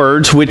 not in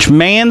words which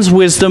man's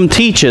wisdom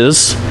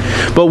teaches,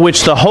 but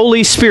which the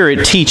Holy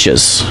Spirit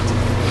teaches,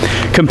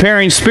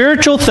 comparing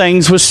spiritual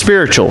things with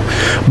spiritual.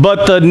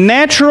 But the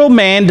natural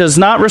man does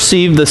not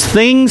receive the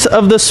things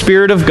of the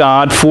Spirit of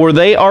God, for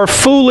they are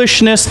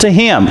foolishness to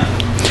him.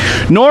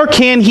 Nor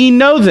can he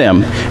know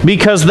them,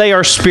 because they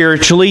are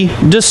spiritually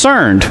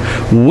discerned.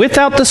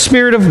 Without the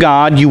Spirit of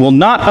God, you will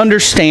not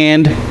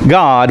understand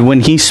God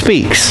when He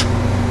speaks.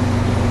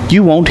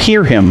 You won't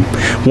hear Him.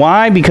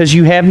 Why? Because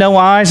you have no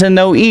eyes and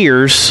no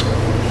ears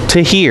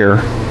to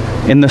hear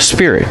in the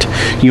Spirit.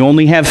 You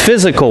only have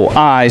physical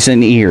eyes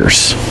and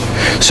ears.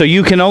 So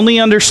you can only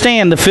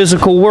understand the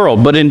physical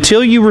world. But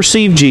until you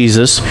receive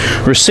Jesus,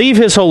 receive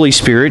His Holy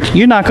Spirit,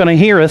 you're not going to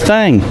hear a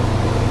thing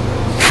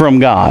from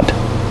God.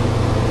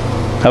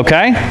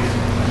 Okay?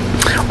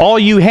 All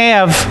you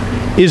have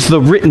is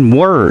the written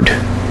Word.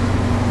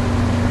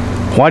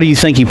 Why do you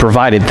think He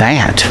provided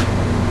that?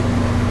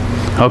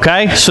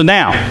 Okay? So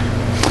now,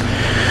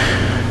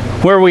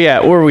 where are we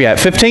at? Where are we at?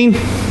 15?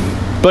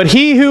 But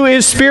he who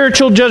is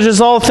spiritual judges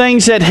all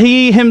things, that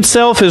he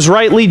himself is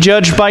rightly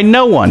judged by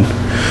no one.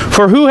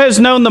 For who has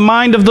known the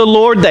mind of the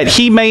Lord, that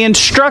He may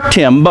instruct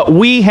him? But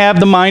we have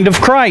the mind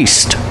of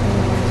Christ.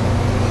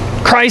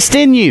 Christ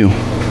in you.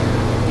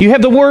 You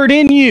have the Word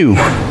in you.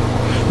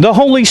 The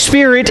Holy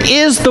Spirit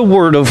is the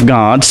Word of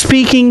God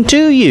speaking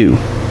to you.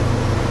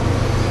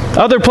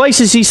 Other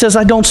places He says,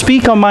 I don't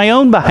speak on my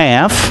own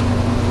behalf,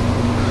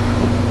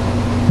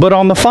 but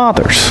on the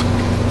Father's.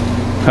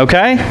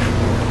 Okay?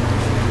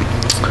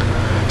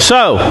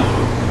 So,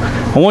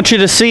 I want you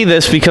to see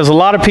this because a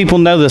lot of people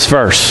know this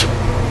verse.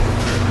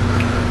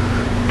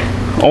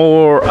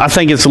 Or I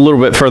think it's a little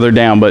bit further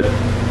down, but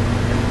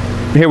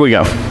here we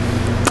go.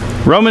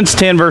 Romans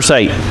 10 verse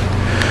 8.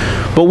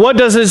 But what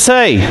does it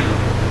say?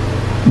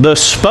 The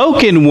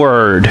spoken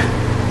word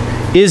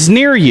is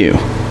near you.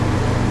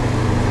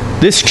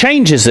 This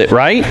changes it,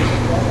 right?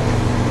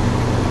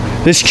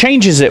 This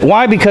changes it.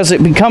 Why? Because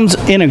it becomes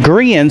in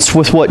agreement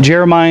with what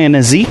Jeremiah and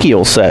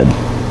Ezekiel said.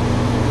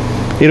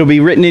 It'll be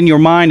written in your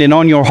mind and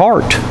on your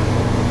heart.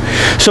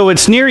 So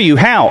it's near you.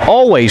 How?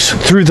 Always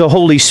through the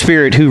Holy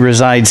Spirit who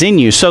resides in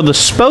you. So the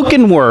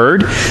spoken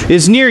word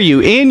is near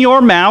you, in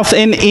your mouth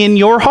and in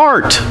your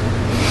heart.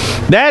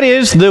 That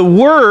is the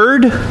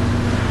word,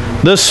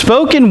 the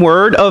spoken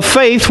word of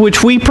faith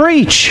which we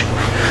preach.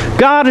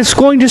 God is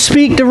going to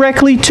speak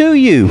directly to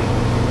you.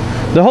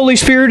 The Holy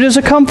Spirit is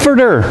a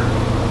comforter.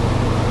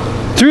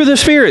 Through the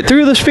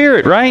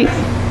Spirit, right?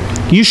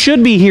 You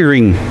should be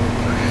hearing.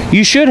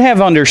 You should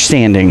have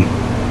understanding.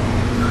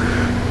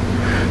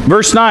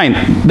 Verse 9,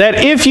 that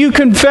if you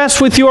confess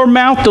with your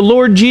mouth the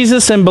Lord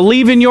Jesus and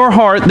believe in your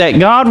heart that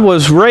God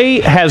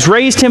has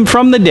raised Him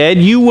from the dead,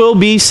 you will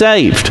be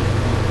saved.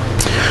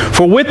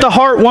 For with the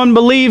heart one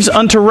believes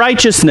unto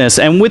righteousness,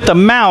 and with the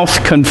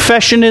mouth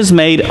confession is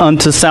made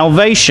unto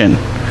salvation.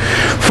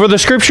 For the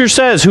Scripture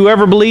says,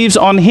 whoever believes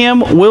on Him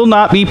will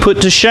not be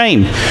put to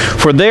shame.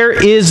 For there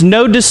is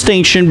no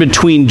distinction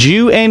between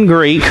Jew and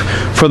Greek,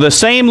 for the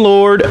same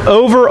Lord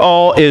over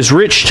all is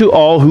rich to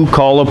all who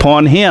call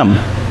upon Him.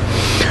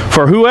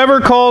 For whoever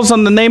calls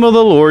on the name of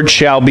the Lord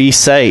shall be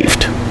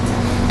saved.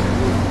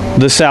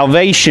 The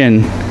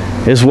salvation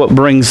is what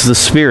brings the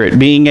Spirit.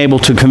 Being able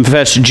to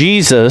confess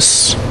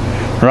Jesus,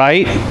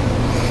 right?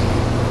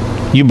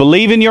 You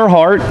believe in your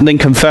heart, then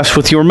confess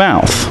with your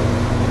mouth.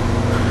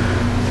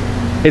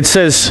 It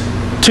says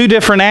two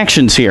different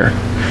actions here.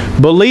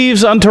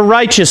 Believes unto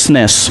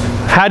righteousness.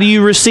 How do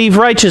you receive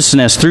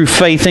righteousness? Through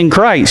faith in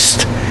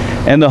Christ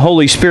and the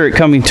Holy Spirit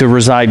coming to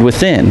reside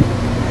within.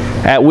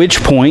 At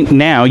which point,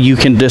 now you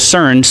can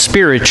discern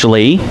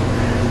spiritually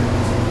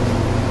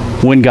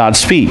when God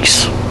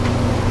speaks.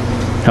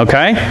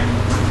 Okay?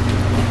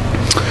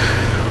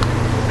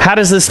 How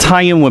does this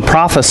tie in with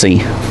prophecy?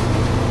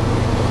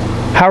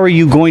 How are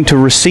you going to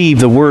receive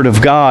the Word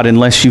of God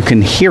unless you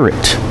can hear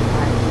it?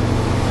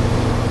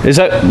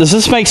 Does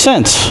this make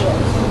sense?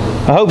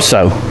 I hope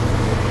so.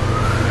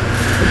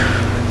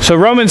 So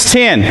Romans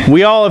 10,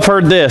 we all have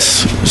heard this.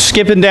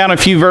 Skipping down a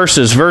few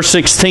verses, verse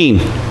 16.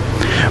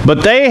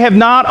 But they have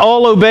not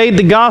all obeyed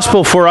the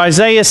gospel, for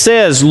Isaiah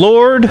says,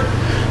 Lord,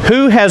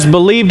 Who has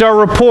believed our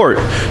report?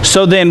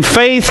 So then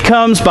faith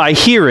comes by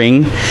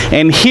hearing,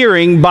 and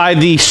hearing by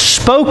the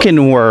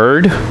spoken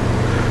word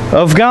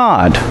of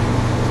God.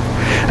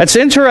 That's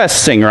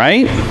interesting,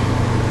 right?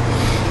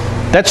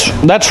 That's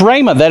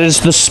rhema. That is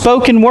the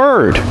spoken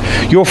word.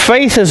 Your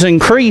faith is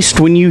increased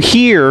when you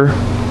hear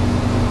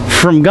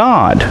from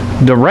God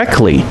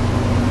directly.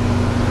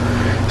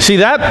 See,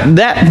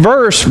 that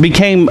verse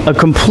became a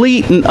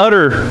complete and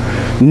utter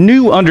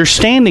new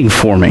understanding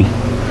for me.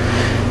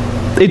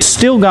 It's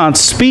still God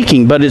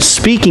speaking, but it's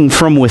speaking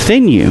from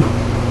within you.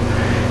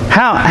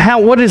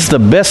 What is the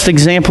best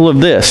example of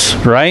this,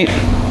 right?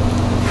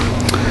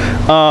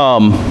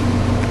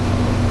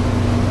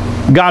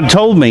 God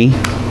told me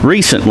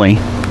recently,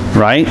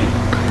 right?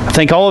 I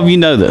think all of you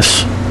know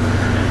this,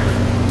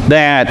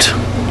 that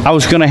I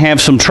was going to have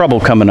some trouble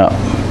coming up.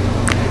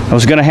 I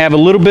was going to have a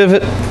little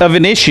bit of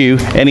an issue,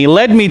 and He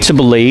led me to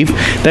believe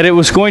that it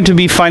was going to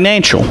be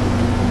financial.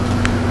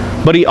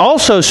 But He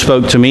also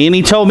spoke to me, and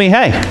He told me,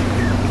 hey,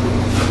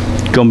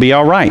 going to be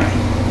all right.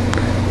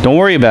 Don't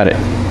worry about it.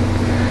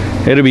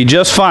 It'll be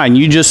just fine.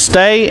 You just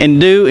stay and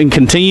do and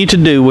continue to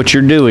do what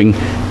you're doing.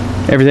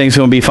 Everything's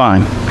going to be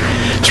fine.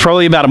 It's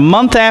probably about a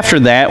month after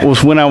that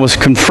was when I was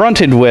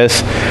confronted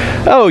with,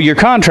 oh, your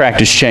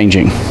contract is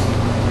changing.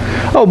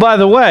 Oh, by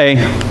the way,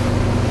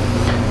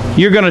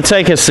 you're going to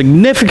take a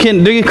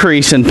significant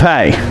decrease in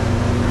pay.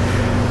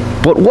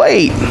 But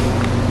wait.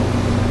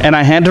 And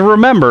I had to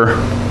remember,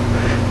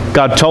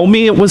 God told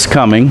me it was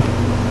coming.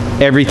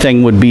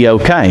 Everything would be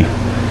okay.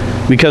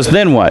 Because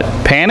then what?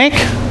 Panic?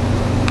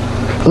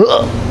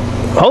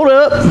 Hold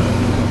up.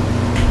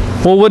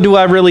 Well, what do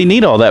I really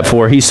need all that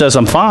for? He says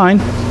I'm fine.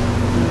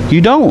 You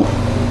don't.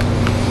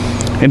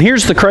 And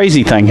here's the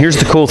crazy thing. Here's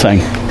the cool thing.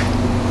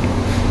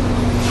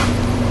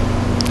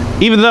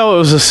 Even though it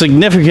was a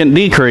significant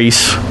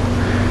decrease,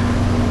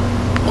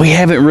 we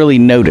haven't really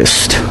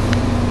noticed.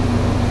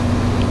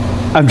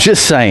 I'm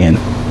just saying.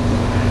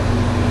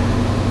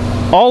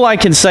 All I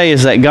can say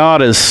is that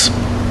God has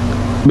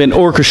been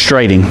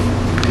orchestrating,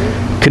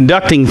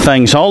 conducting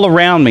things all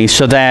around me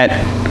so that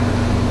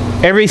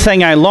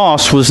everything I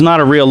lost was not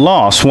a real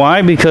loss.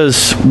 Why?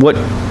 Because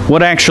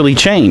what actually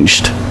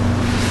changed?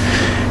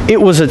 It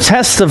was a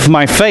test of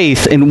my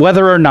faith in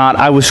whether or not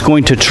I was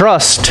going to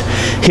trust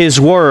His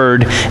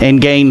Word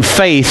and gain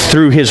faith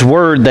through His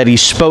Word that He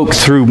spoke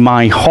through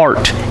my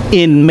heart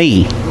in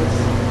me.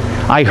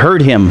 I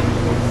heard Him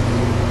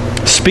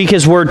speak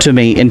His Word to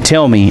me and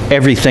tell me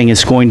everything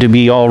is going to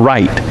be all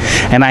right.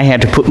 And I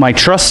had to put my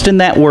trust in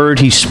that Word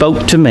He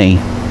spoke to me.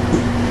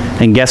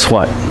 And guess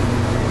what?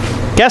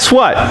 Guess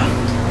what?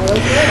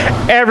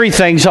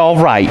 Everything's all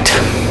right.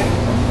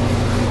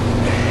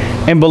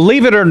 And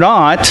believe it or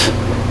not,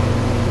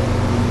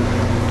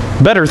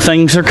 better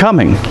things are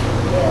coming.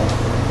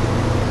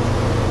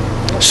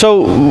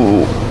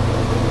 So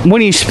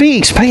when He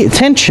speaks, pay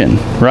attention,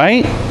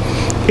 right?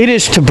 It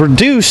is to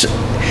produce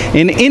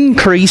an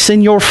increase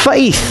in your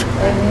faith.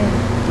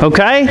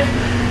 Okay?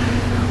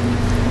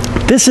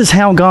 This is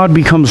how God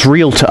becomes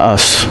real to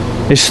us.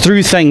 It's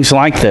through things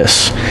like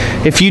this.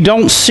 If you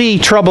don't see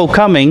trouble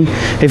coming,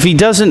 if He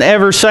doesn't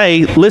ever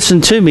say,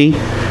 listen to me,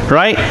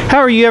 right? How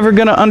are you ever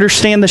going to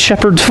understand the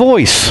shepherd's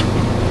voice?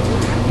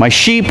 My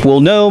sheep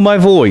will know my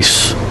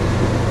voice.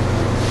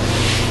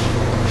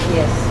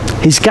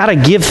 Yes. He's got to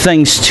give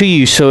things to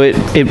you so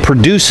it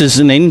produces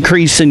an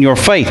increase in your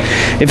faith.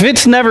 If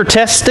it's never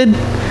tested,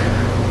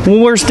 well,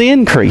 where's the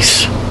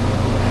increase?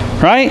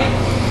 Right?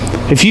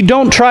 If you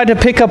don't try to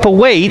pick up a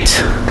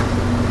weight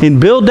and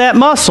build that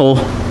muscle,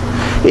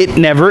 it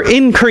never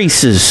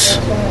increases.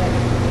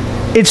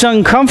 It's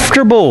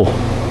uncomfortable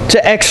to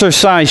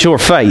exercise your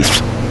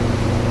faith.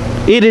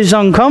 It is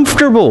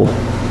uncomfortable.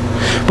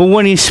 But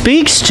when He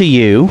speaks to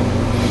you,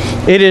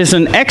 it is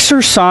an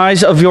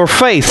exercise of your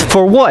faith.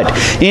 For what?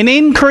 An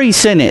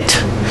increase in it.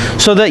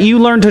 So that you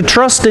learn to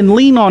trust and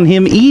lean on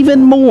Him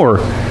even more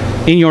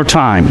in your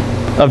time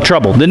of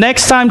trouble. The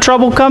next time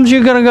trouble comes,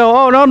 you're going to go,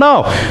 oh,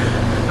 no.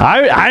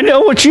 I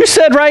know what you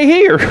said right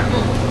here.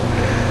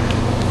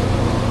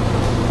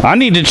 I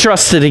need to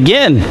trust it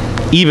again,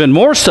 even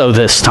more so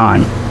this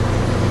time.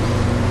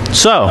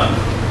 So,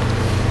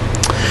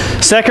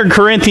 2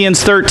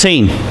 Corinthians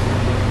 13.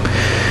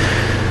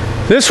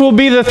 This will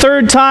be the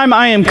third time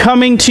I am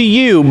coming to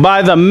you.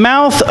 By the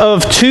mouth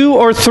of 2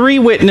 or 3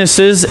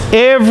 witnesses,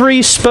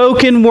 every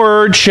spoken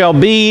word shall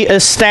be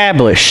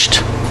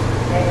established.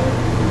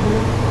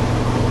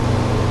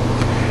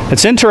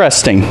 It's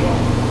interesting.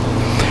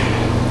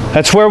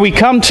 That's where we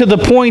come to the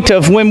point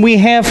of when we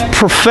have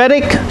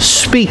prophetic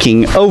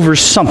speaking over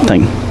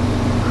something.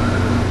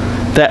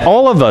 That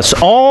all of us,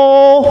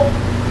 all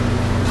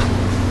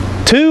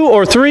 2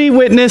 or 3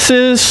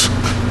 witnesses,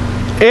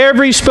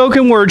 every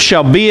spoken word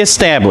shall be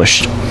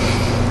established.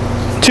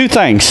 2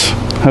 things,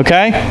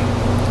 okay?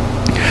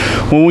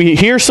 When we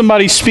hear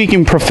somebody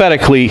speaking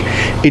prophetically,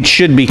 it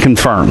should be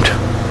confirmed.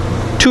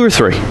 2 or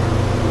 3.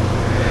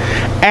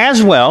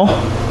 As well,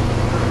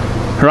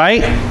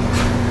 right?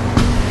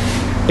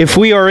 If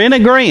we are in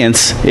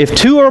agreement, if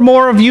 2 or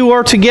more of you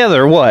are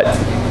together, what?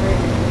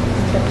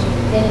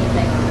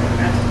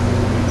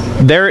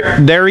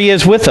 There he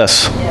is with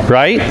us,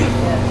 right?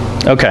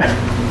 Okay.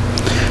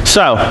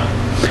 So,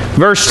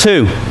 verse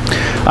 2.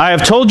 I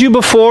have told you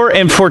before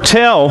and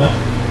foretell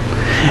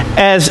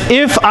as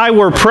if I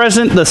were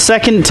present the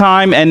second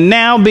time, and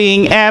now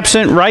being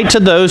absent, write to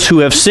those who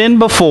have sinned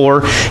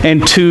before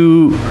and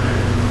to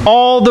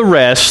all the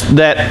rest,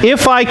 that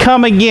if I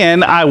come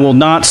again, I will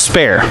not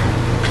spare.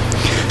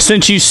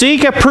 Since you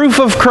seek a proof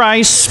of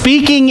Christ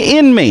speaking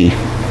in me.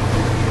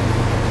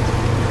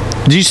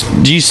 Do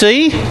you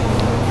see?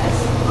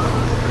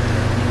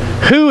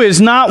 Who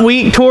is not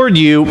weak toward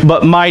you,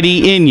 but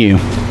mighty in you.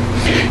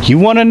 You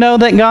want to know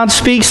that God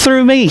speaks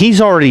through me?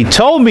 He's already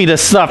told me the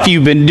stuff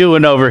you've been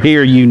doing over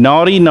here, you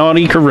naughty,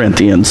 naughty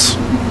Corinthians.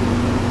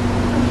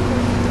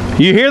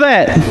 You hear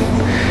that?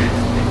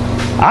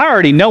 I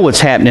already know what's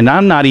happening.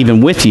 I'm not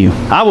even with you.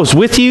 I was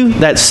with you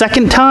that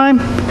second time,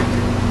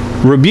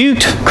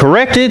 rebuked,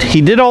 corrected.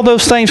 He did all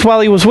those things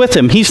while he was with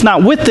them. He's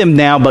not with them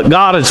now, but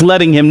God is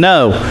letting him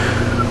know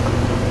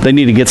they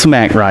need to get some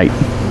act right.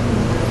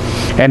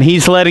 And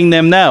he's letting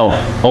them know,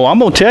 oh, I'm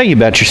going to tell you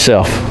about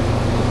yourself.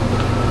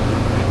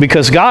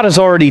 Because God has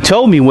already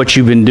told me what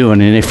you've been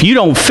doing. And if you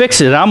don't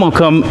fix it, I'm going to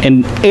come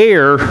and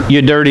air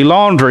your dirty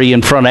laundry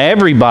in front of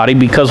everybody.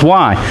 Because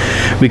why?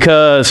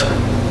 Because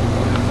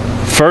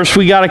first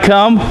we got to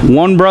come,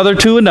 one brother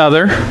to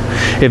another.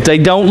 If they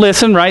don't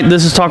listen, right,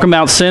 this is talking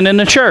about sin in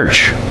the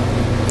church.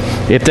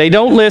 If they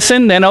don't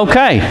listen, then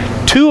okay.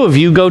 Two of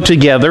you go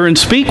together and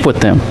speak with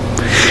them.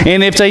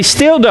 And if they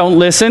still don't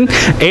listen,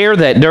 air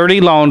that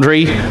dirty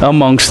laundry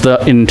amongst the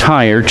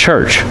entire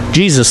church.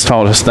 Jesus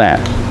taught us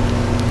that.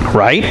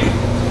 Right?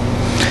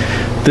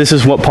 This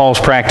is what Paul's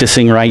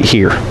practicing right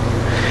here.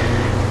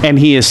 And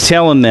he is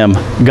telling them,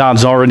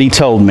 God's already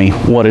told me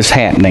what is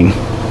happening.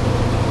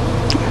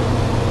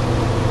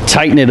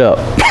 Tighten it up.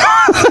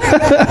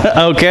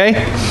 Okay?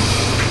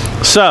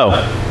 So,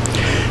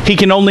 he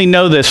can only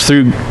know this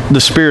through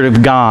the Spirit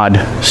of God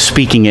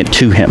speaking it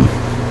to him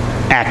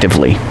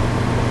actively.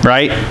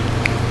 Right?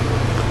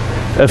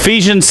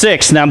 Ephesians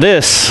 6. Now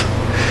this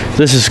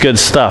is good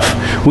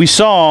stuff. We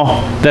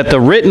saw that the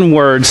written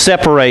word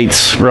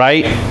separates,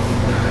 right?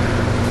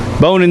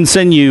 Bone and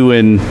sinew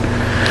and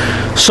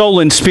soul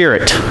and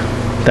spirit.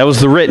 That was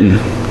the written.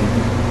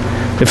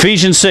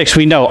 Ephesians 6,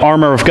 we know,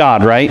 armor of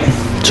God, right?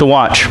 So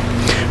watch.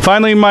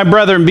 Finally, my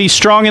brethren, be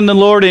strong in the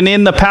Lord and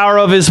in the power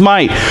of his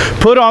might.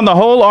 Put on the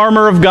whole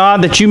armor of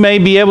God, that you may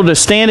be able to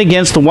stand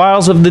against the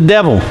wiles of the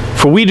devil.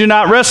 For we do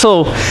not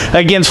wrestle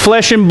against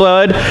flesh and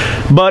blood,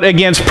 but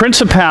against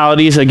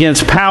principalities,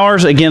 against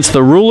powers, against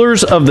the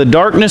rulers of the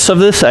darkness of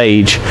this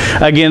age,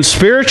 against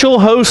spiritual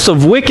hosts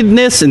of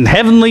wickedness in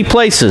heavenly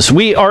places.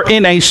 We are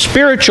in a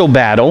spiritual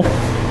battle.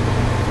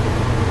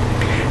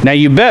 Now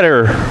you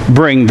better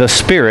bring the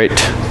Spirit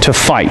to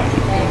fight.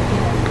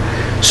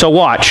 So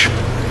watch.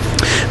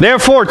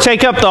 Therefore,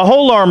 take up the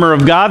whole armor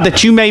of God,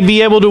 that you may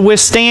be able to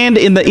withstand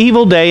in the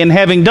evil day, and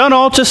having done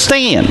all, to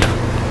stand.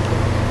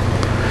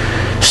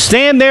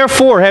 Stand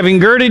therefore, having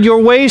girded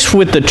your waist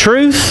with the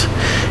truth,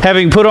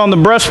 having put on the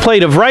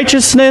breastplate of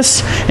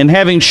righteousness, and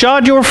having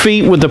shod your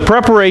feet with the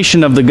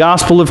preparation of the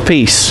gospel of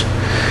peace.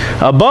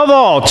 Above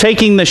all,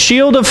 taking the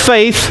shield of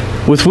faith,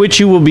 with which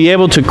you will be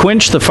able to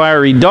quench the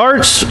fiery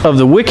darts of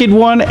the wicked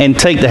one, and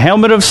take the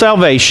helmet of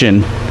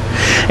salvation,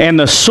 and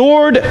the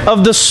sword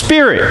of the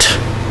Spirit,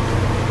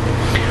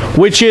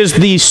 which is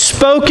the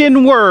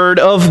spoken word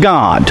of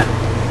God.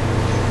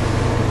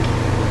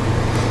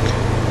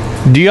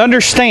 Do you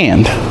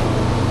understand?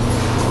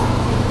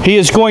 He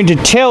is going to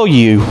tell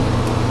you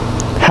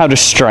how to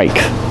strike.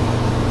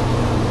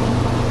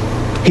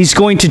 He's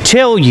going to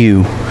tell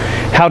you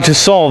how to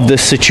solve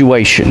this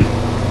situation.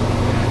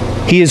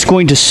 He is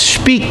going to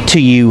speak to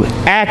you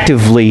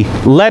actively,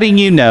 letting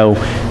you know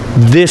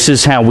this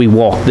is how we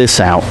walk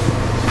this out.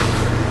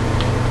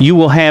 You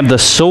will have the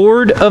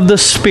sword of the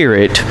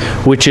Spirit,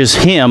 which is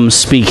him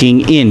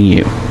speaking in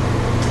you.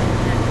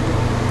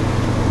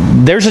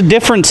 There's a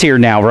difference here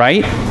now,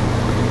 right?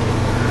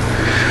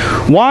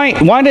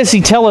 Why does he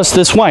tell us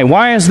this way?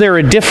 Why is there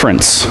a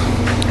difference?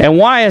 And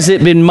why has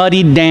it been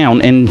muddied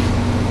down and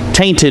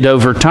tainted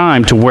over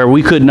time to where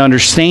we couldn't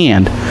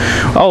understand?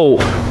 Oh,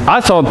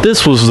 I thought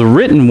this was the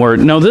written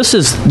word. No, this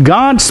is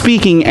God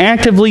speaking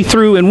actively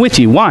through and with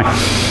you. Why?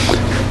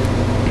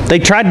 They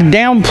tried to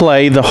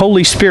downplay the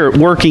Holy Spirit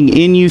working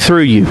in you,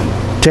 through you,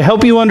 to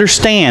help you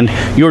understand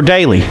your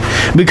daily.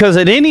 Because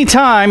at any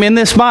time in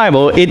this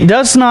Bible, it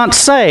does not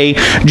say,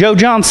 Joe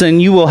Johnson,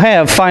 you will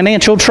have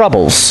financial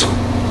troubles.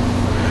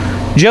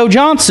 Joe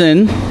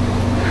Johnson,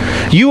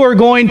 you are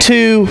going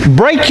to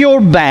break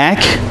your back,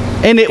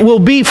 and it will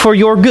be for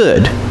your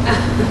good.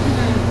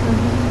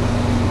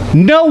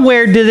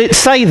 Nowhere did it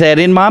say that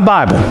in my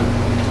Bible.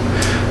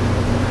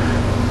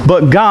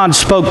 But God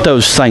spoke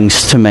those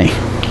things to me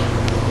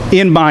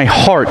in my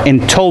heart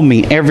and told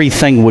me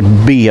everything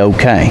would be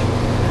okay.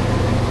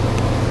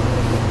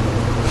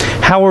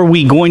 How are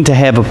we going to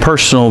have a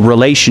personal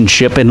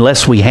relationship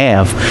unless we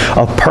have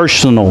a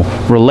personal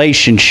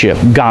relationship?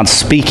 God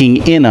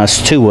speaking in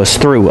us, to us,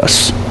 through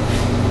us.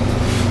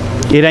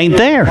 It ain't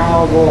there.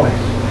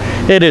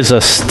 It is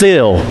a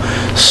still,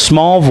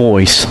 small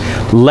voice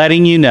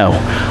letting you know,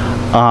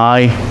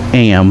 I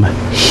am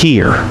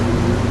here.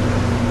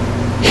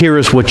 Here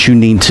is what you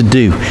need to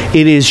do.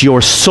 It is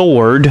your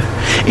sword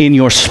in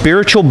your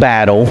spiritual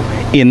battle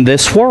in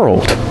this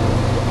world.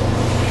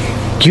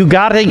 You've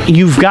got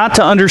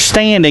to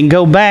understand and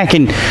go back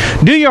and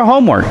do your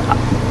homework.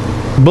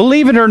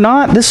 Believe it or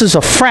not, this is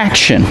a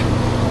fraction.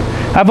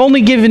 I've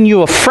only given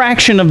you a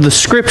fraction of the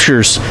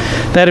scriptures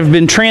that have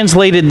been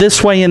translated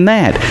this way and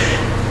that.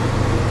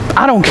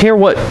 I don't care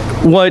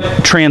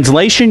what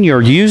translation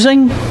you're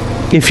using.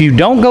 If you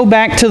don't go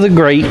back to the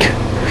Greek,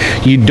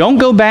 you don't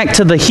go back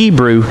to the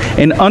Hebrew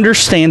and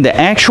understand the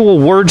actual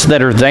words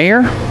that are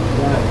there,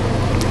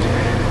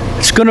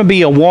 it's going to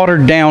be a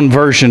watered down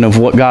version of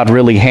what God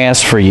really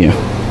has for you.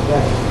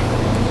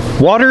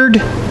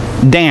 Watered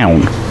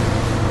down.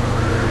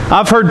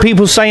 I've heard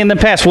people say in the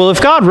past, well,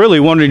 if God really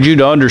wanted you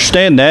to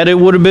understand that, it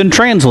would have been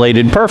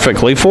translated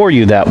perfectly for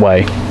you that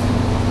way.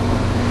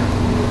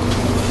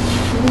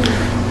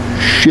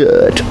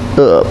 Shut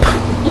up.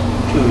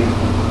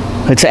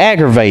 It's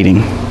aggravating.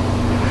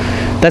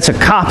 That's a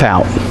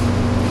cop-out.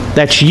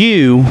 That's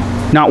you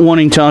not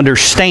wanting to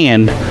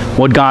understand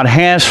what God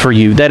has for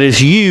you. That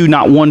is you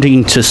not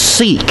wanting to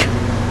seek.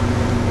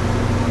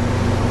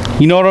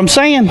 You know what I'm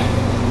saying?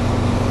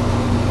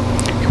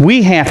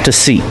 We have to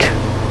seek.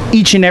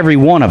 Each and every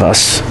one of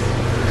us.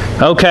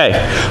 Okay.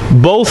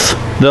 Both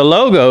the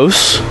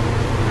Logos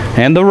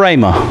and the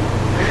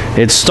Rhema.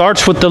 It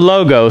starts with the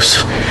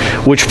Logos,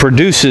 which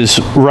produces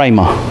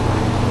Rhema.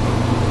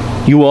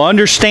 You will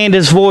understand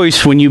His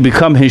voice when you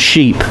become His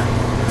sheep.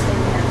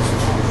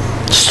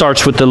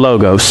 Starts with the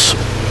Logos.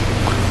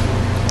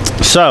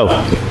 So,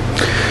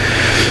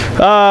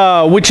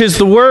 which is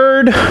the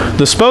Word,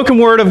 the spoken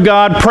Word of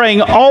God,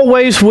 praying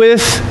always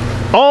with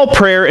all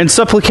prayer and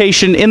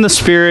supplication in the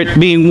Spirit,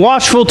 being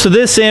watchful to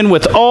this end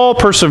with all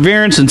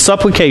perseverance and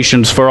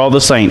supplications for all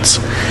the saints.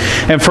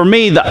 And for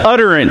me, that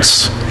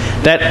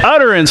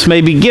utterance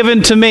may be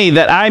given to me,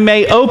 that I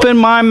may open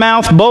my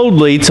mouth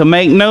boldly to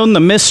make known the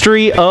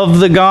mystery of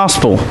the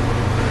gospel.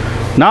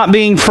 Not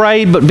being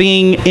afraid, but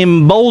being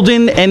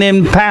emboldened and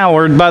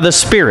empowered by the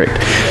Spirit.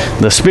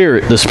 The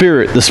Spirit, the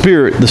Spirit, the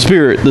Spirit, the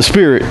Spirit, the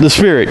Spirit, the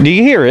Spirit. Do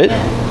you hear it?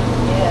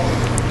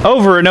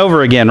 Over and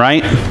over again,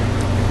 right?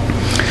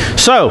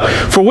 So,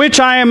 for which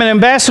I am an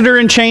ambassador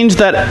in chains,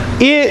 that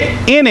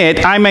in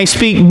it I may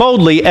speak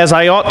boldly as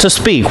I ought to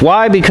speak.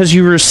 Why? Because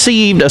you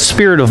received a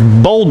spirit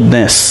of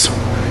boldness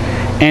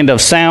and of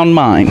sound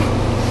mind.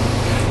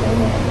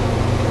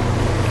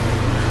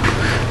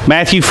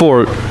 Matthew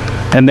 4,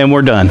 and then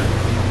we're done.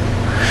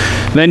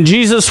 Then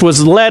Jesus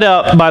was led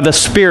up by the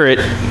Spirit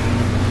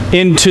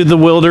into the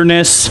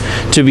wilderness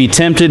to be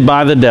tempted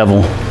by the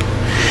devil.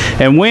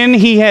 And when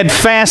he had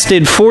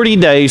fasted 40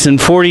 days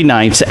and 40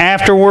 nights,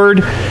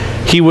 afterward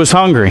he was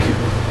hungry.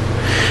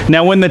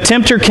 Now when the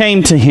tempter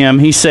came to him,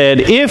 he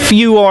said, If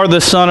you are the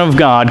Son of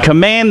God,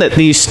 command that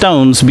these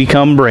stones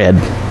become bread.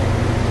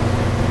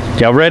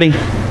 Y'all ready?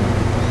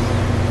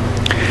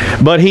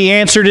 But he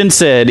answered and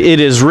said,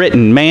 It is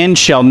written, Man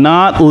shall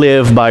not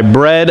live by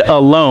bread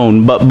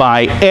alone, but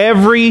by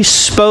every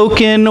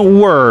spoken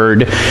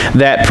word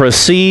that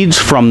proceeds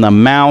from the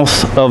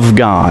mouth of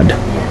God.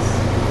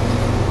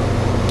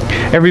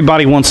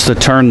 Everybody wants to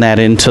turn that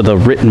into the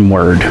written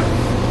word.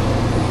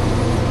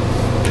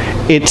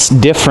 It's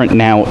different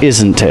now,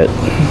 isn't it?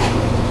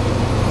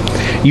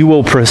 You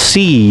will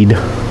proceed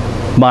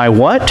by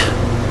what?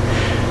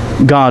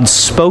 God's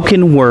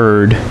spoken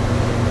word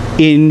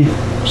in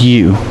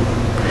you.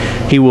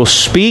 He will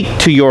speak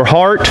to your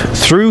heart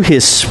through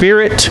His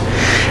Spirit,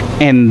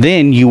 and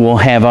then you will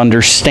have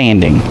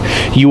understanding.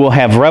 You will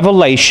have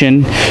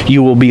revelation.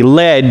 You will be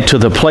led to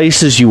the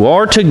places you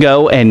are to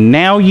go, and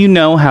now you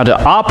know how to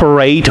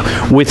operate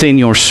within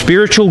your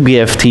spiritual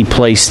gift He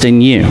placed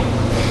in you.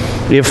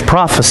 If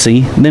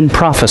prophecy, then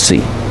prophecy.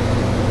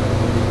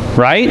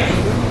 Right?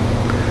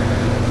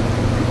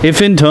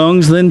 If in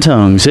tongues, then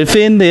tongues. If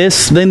in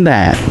this, then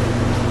that.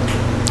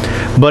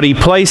 But He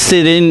placed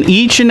it in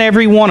each and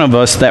every one of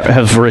us that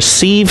have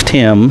received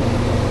Him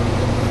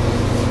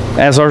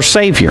as our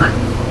Savior.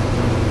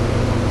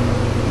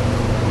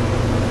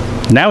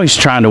 Now He's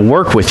trying to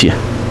work with you.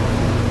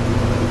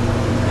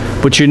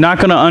 But you're not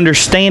going to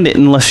understand it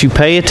unless you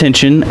pay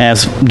attention,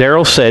 as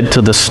Daryl said,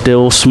 to the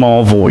still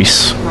small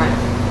voice.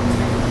 Right.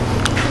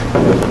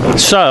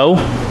 So,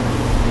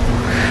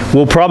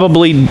 we'll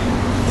probably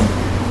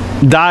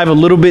dive a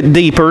little bit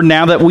deeper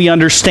now that we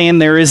understand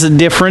there is a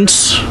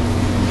difference.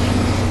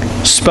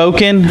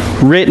 Spoken,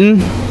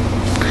 written.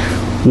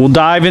 We'll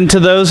dive into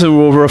those and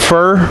we'll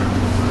refer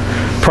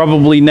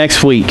probably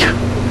next week.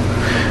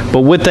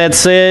 But with that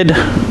said,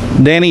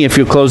 Danny, if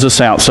you'll close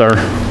us out, sir.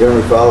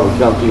 Heavenly Father, we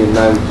come to you in the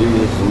name of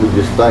Jesus, and we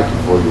just thank you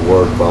for your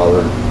word,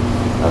 Father.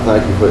 I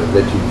thank you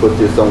that you put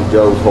this on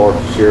Joe's heart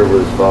to share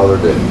with us, Father,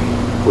 that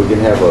we can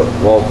have a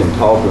walk and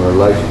talk and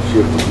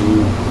relationship with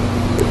you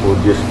if we'll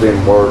just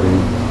spend word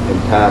and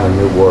time in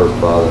your word,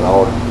 Father. And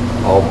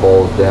all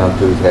boils down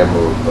to is having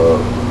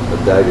a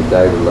a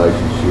day-to-day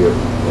relationship,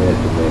 minute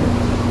to minute.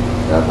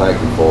 And I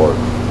thank you for it.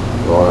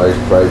 Lord, I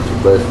just pray that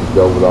your blessings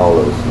go with all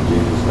of us. In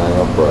Jesus' name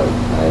I pray.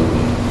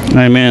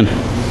 Amen.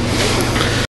 Amen.